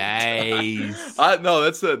 8. Nice. No,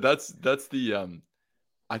 that's the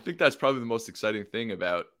I think that's probably the most exciting thing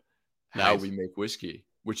about how we make whiskey,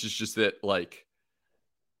 which is just that like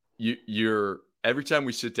you're every time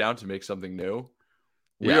we sit down to make something new,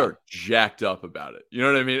 we are jacked up about it. You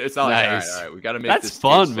know what I mean? It's not like, all right, we got to make this. That's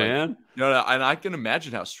fun, man. Like, and I can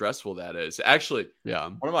imagine how stressful that is. Actually,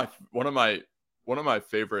 one of my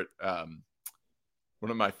favorite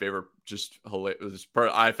just hilarious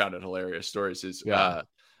part. I found it hilarious stories is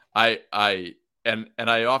I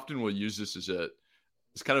often will use this as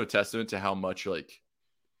it's kind of a testament to how much like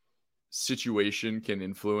situation can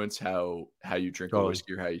influence how you drink a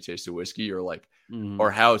whiskey or how you taste a whiskey or like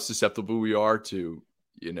or how susceptible we are to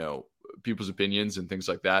people's opinions and things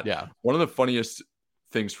like that. Yeah. One of the funniest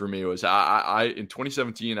things for me was I in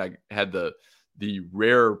 2017 I had the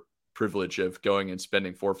rare privilege of going and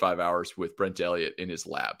spending 4 or 5 hours with Brent Elliott in his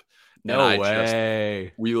lab. No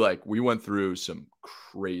way. We went through some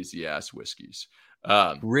crazy ass whiskeys.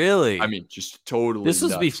 Really? I mean, just totally. This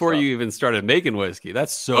was before you even started making whiskey.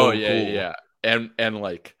 That's so cool. Yeah. And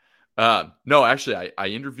like, no, actually I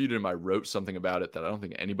interviewed him. I wrote something about it that I don't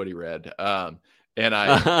think anybody read. And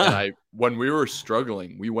I when we were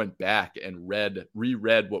struggling, we went back and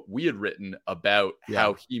reread what we had written about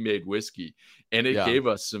how he made whiskey. And it gave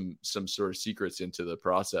us some sort of secrets into the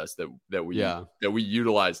process that we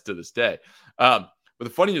utilized to this day. But the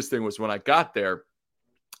funniest thing was when I got there,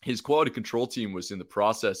 his quality control team was in the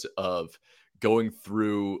process of going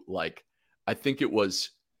through like, I think it was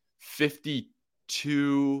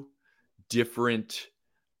 52 different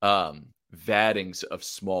vattings of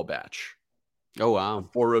small batch. Oh, wow.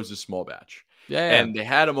 4 rows of small batch. Yeah. And they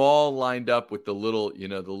had them all lined up with the little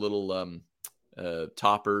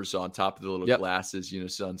toppers on top of the little glasses,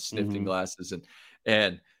 sun sniffing glasses.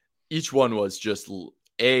 And each one was just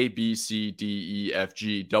A, B, C, D, E, F,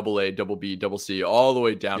 G, double A, double B, double C, all the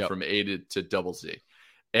way down from A to double Z.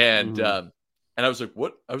 And I was like,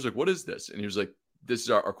 what? I was like, what is this? And he was like, this is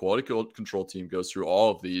our quality control team goes through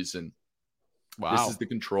all of these and this is the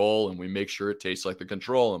control and we make sure it tastes like the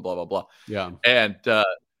control and blah, blah, blah. Yeah. And,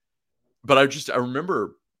 but I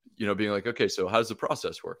remember, being like, okay, so how does the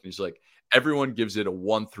process work? And he's like, everyone gives it a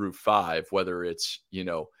 1 through 5, whether it's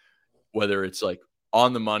like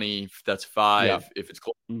on the money, that's 5. If it's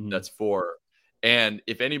close, that's 4. And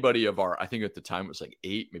if anybody of I think at the time it was like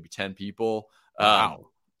 8, maybe 10 people,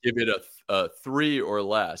 give it a 3 or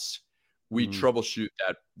less, we troubleshoot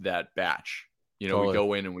that batch. We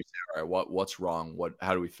go in and we say, all right, what's wrong?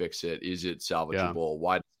 How do we fix it? Is it salvageable?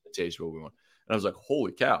 Why does it taste what we want? And I was like,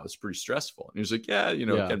 holy cow, it's pretty stressful. And he was like, yeah,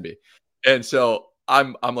 it can be. And so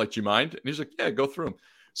I'm like, do you mind? And he's like, yeah, go through them.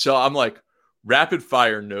 So I'm like rapid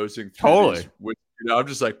fire nosing through these, I'm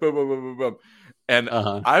just like, boom, boom, boom, boom, boom. And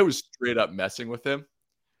I was straight up messing with him.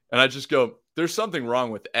 And I just go, there's something wrong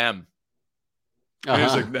with M. And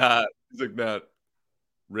he's like, nah. He's like, nah.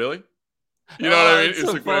 Really? You know what I mean? It's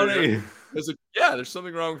so like, funny. I was like, yeah, there's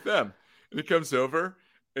something wrong with them. And he comes over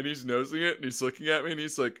and he's nosing it and he's looking at me and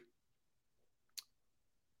he's like,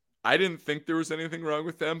 I didn't think there was anything wrong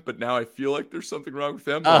with them, but now I feel like there's something wrong with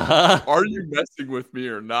them. Are you messing with me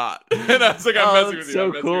or not? And I was like, I'm messing with you.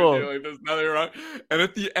 So cool. Like, there's nothing wrong. And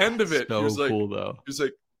at the end of it, so he was like, cool, though. He was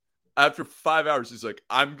like, after 5 hours, he's like,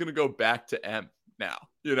 I'm gonna go back to M now.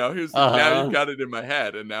 He was like, now you've got it in my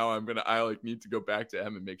head, and now I need to go back to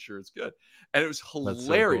M and make sure it's good. And it was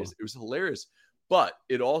hilarious. So cool. It was hilarious. But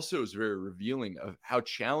it also is very revealing of how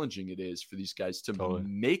challenging it is for these guys to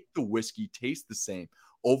make the whiskey taste the same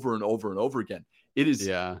over and over and over again. It is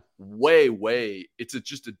way. It's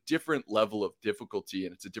just a different level of difficulty,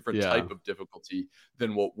 and it's a different type of difficulty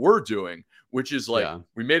than what we're doing, which is like,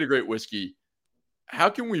 we made a great whiskey. How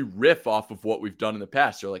can we riff off of what we've done in the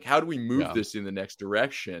past? Or like, how do we move this in the next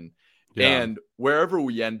direction? And wherever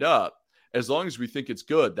we end up, as long as we think it's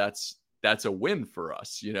good, that's a win for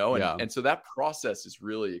us, you know? And so that process is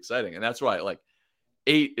really exciting. And that's why like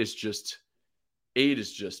 8 is just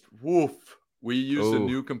woof. We use a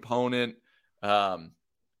new component. I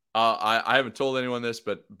haven't told anyone this,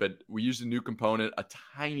 but we used a new component, a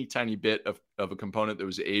tiny bit of a component that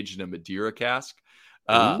was aged in a Madeira cask.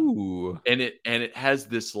 And it has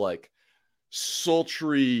this like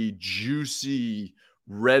sultry, juicy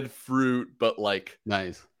red fruit, but like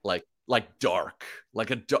nice, like dark, like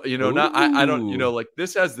not I don't, like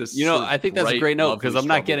this has this. I think that's a great note because I'm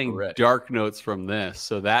not getting dark notes from this,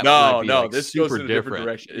 so that no, like this super goes in a different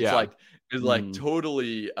direction. It's like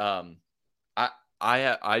totally. I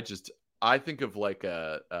think of like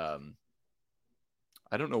a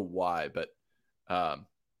I don't know why, but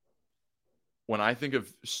when I think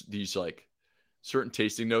of these like certain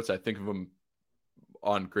tasting notes, I think of them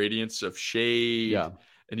on gradients of shade,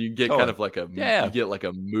 and you get kind of like you get like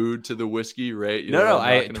a mood to the whiskey, right?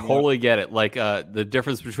 I totally get it. Like the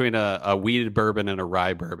difference between a wheated bourbon and a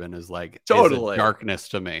rye bourbon is like totally is a darkness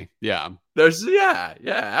to me. Yeah, there's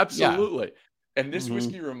absolutely. Yeah. And this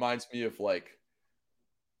whiskey reminds me of like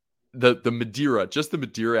the Madeira, just the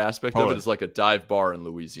Madeira aspect of it is like a dive bar in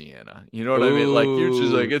Louisiana. You know what I mean? Like you're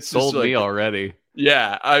just like, it's sold just like, me already.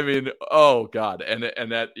 Yeah, I mean, oh god, and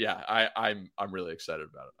that, I'm really excited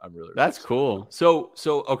about it. I'm really that's cool. So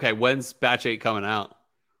okay, when's batch 8 coming out?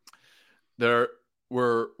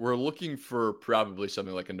 We're looking for probably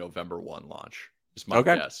something like a November 1 launch. Is my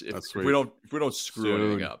guess. If we don't screw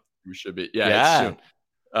anything up, we should be. It's soon.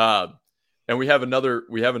 And we have another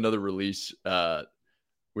release.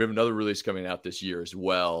 We have another release coming out this year as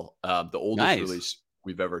well. The oldest release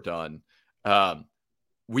we've ever done.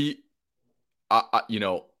 We've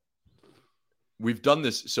done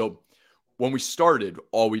this. So when we started,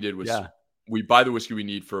 all we did was we buy the whiskey we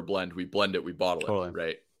need for a blend. We blend it, we bottle it,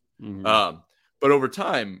 right? Mm-hmm. But over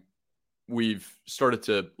time, we've started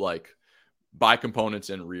to like buy components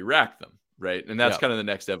and re-rack them, right? And that's kind of the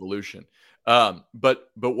next evolution. But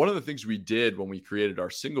one of the things we did when we created our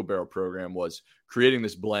single barrel program was creating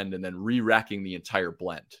this blend and then re-racking the entire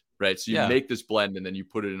blend, right? So you make this blend and then you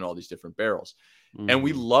put it in all these different barrels. Mm-hmm. And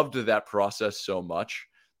we loved that process so much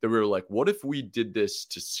that we were like, what if we did this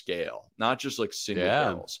to scale, not just like single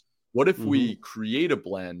barrels? What if we create a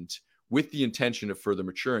blend with the intention of further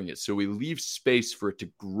maturing it? So we leave space for it to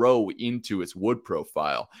grow into its wood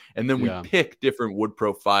profile. And then we pick different wood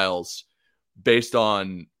profiles based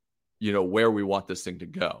on, where we want this thing to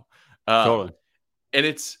go. Totally. And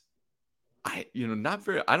it's, I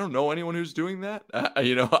don't know anyone who's doing that.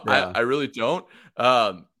 I really don't.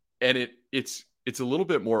 And it's a little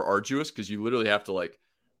bit more arduous because you literally have to like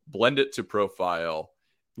blend it to profile,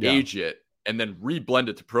 age it, and then re-blend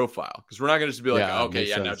it to profile. Because we're not going to just be like, now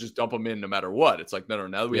just dump them in no matter what. It's like, no,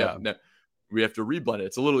 now we have to re-blend it.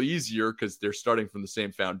 It's a little easier because they're starting from the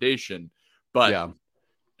same foundation, but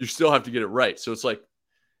you still have to get it right. So it's like,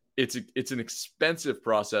 it's an expensive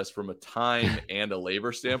process from a time and a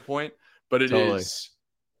labor standpoint, but it is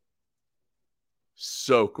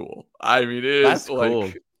so cool. I mean, that's like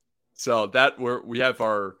cool. So that we have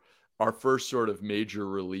our first sort of major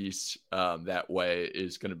release that way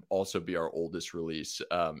is going to also be our oldest release,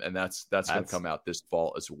 and that's going to come out this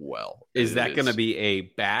fall as well. Is that going to be a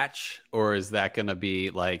batch, or is that going to be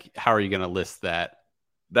like, how are you going to list that?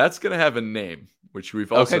 That's going to have a name, which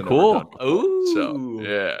we've also never done before. Ooh, so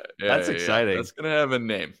that's exciting. That's going to have a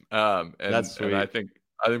name, and that's sweet. And I think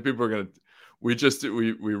people are going to.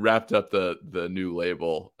 We wrapped up the new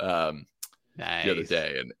label the other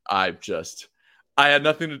day, and I had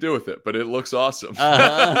nothing to do with it, but it looks awesome.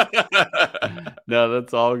 No,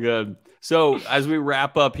 that's all good. So as we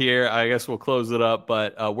wrap up here, I guess we'll close it up.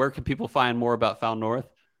 But where can people find more about Found North?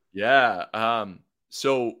 Yeah.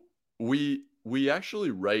 So we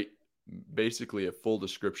actually write basically a full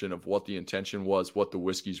description of what the intention was, what the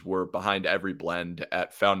whiskeys were behind every blend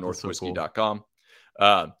at foundnorthwhiskey.com.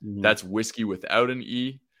 That's whiskey without an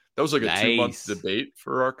E. That was like a 2-month debate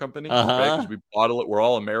for our company, right? Because we bottle it. We're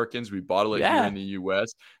all Americans. We bottle it here in the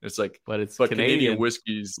U.S. And it's like, but Canadian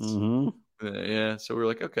whiskeys. Mm-hmm. So we're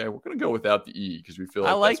like, okay, we're gonna go without the E because we feel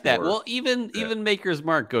like I like that. Well, even Maker's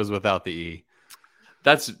Mark goes without the E.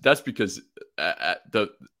 That's because the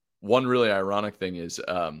one really ironic thing is,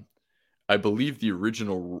 I believe the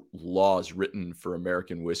original laws written for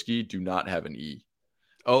American whiskey do not have an E.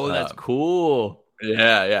 Oh, that's cool.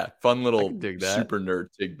 Yeah. Fun I little can dig that. super nerd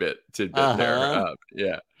tidbit Uh there. huh.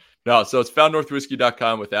 Yeah. No, so it's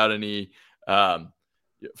foundnorthwhiskey.com without any, follow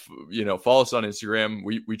us on Instagram.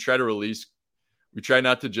 We try to release, we try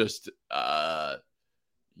not to just,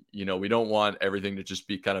 we don't want everything to just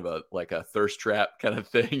be kind of a thirst trap kind of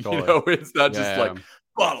thing. Totally. It's not just Yeah. like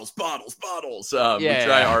bottles. We try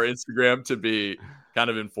Yeah. our Instagram to be kind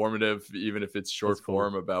of informative, even if it's That's short cool.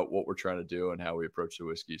 form about what we're trying to do and how we approach the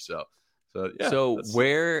whiskey. So yeah. So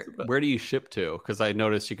where do you ship to? Because I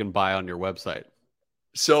noticed you can buy on your website.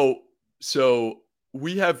 So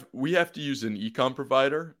we have to use an e-com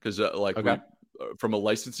provider because from a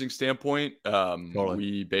licensing standpoint, Totally.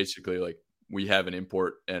 we basically we have an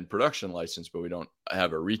import and production license, but we don't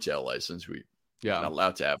have a retail license. We're not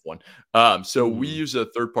allowed to have one. So we use a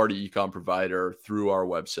third-party e-com provider through our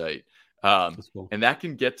website. That's cool. And that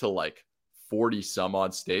can get to 40 some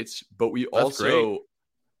odd states, but we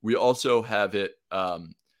great. also have it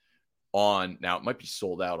on, now it might be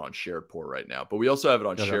sold out on Shared Pour right now, but we also have it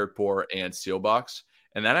on Shared Pour and Sealbox,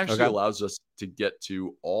 and that actually allows us to get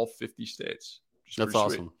to all 50 states. That's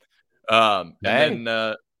awesome. And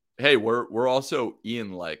then hey, we're also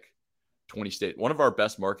in 20 states. One of our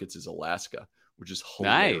best markets is Alaska, which is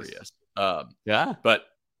hilarious. Nice. But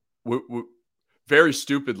we very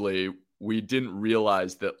stupidly, we didn't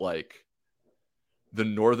realize that the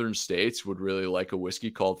northern states would really like a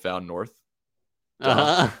whiskey called Found North.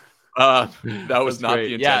 That was not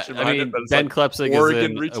the intention behind it. But Ben Klepsig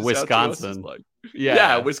Oregon is in Wisconsin.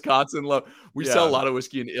 Wisconsin. We sell a lot of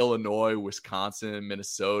whiskey in Illinois, Wisconsin,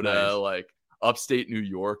 Minnesota, upstate New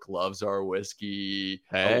York loves our whiskey.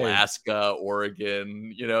 Alaska,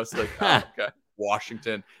 Oregon, it's okay.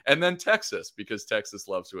 Washington, and then Texas, because Texas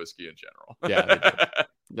loves whiskey in general. Yeah,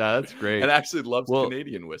 that's great. And actually loves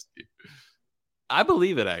Canadian whiskey. I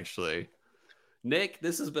believe it, actually. Nick,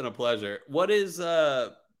 this has been a pleasure. What is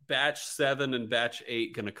batch 7 and batch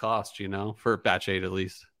 8 going to cost, for batch 8 at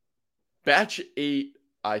least? Batch 8,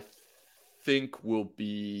 I think, will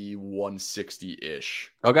be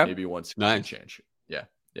 160-ish. Okay. Maybe 160 change. Yeah.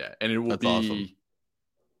 And it will be awesome.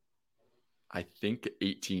 I think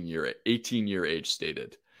 18-year age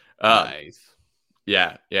stated. Nice.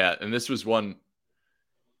 Yeah. And this was one.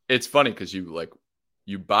 It's funny because you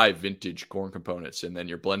buy vintage corn components and then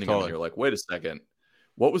you're blending them and you're like, wait a second,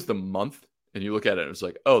 what was the month? And you look at it and it's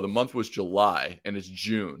like, oh, the month was July and it's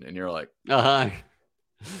June. And you're like,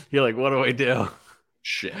 you're like, what do I do?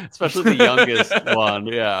 Shit. Especially the youngest one.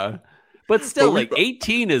 Yeah. But still,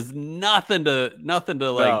 18 is nothing to bat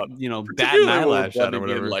an eyelash at or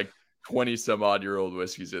whatever. 20 some odd year old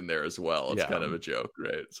whiskeys in there as well. It's kind of a joke,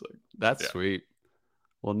 right? It's that's sweet.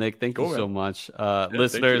 Well, Nick, thank you so much.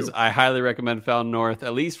 Listeners, I highly recommend Found North,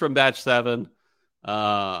 at least from batch 7.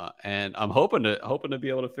 And I'm hoping to be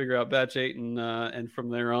able to figure out batch 8 and from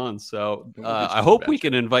there on. So I hope we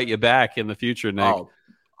can invite you back in the future, Nick. Oh,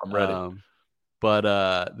 I'm ready.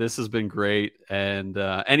 But this has been great. And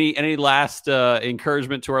any last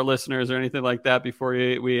encouragement to our listeners or anything like that before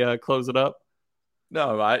we close it up?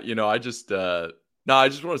 No, I just want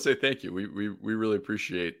to say thank you. We really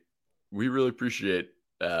appreciate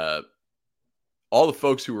all the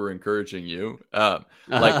folks who were encouraging you.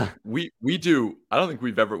 We do. I don't think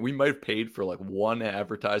we might have paid for one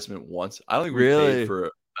advertisement once. I don't think we paid for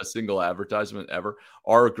a single advertisement ever.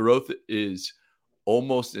 Our growth is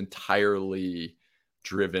almost entirely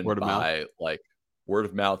driven by word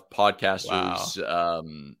of mouth, podcasters,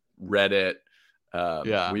 Reddit.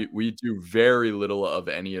 We do very little of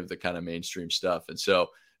any of the kind of mainstream stuff, and so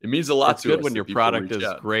it means a lot to us. It's good when your product is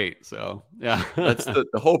great. So that's the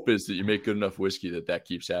hope is that you make good enough whiskey that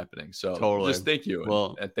keeps happening. So just thank you,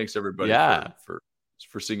 and thanks everybody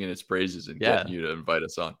for singing its praises and getting you to invite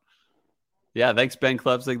us on. Yeah, thanks Ben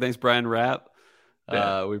Klepsig, thanks Brian Rapp.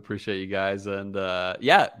 We appreciate you guys, and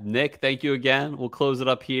Nick, thank you again. We'll close it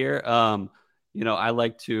up here. I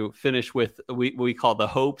like to finish with we call the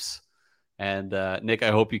hopes. And Nick, I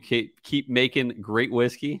hope you keep making great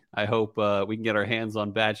whiskey. I hope we can get our hands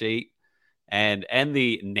on batch 8 and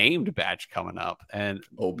the named batch coming up. And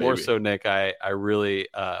more so, Nick, I really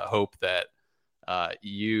hope that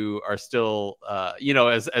you are still,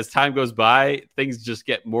 as time goes by, things just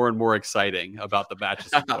get more and more exciting about the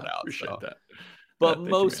batches you put out. Appreciate that. But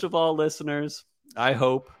most of all, listeners, I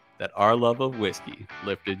hope that our love of whiskey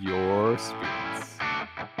lifted your spirits.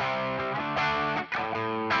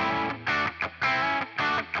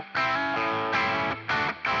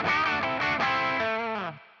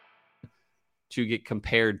 To get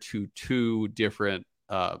compared to 2 different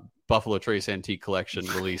Buffalo Trace Antique Collection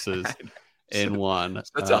releases in one.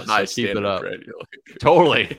 That's a high standard, keep it up. Right? Totally.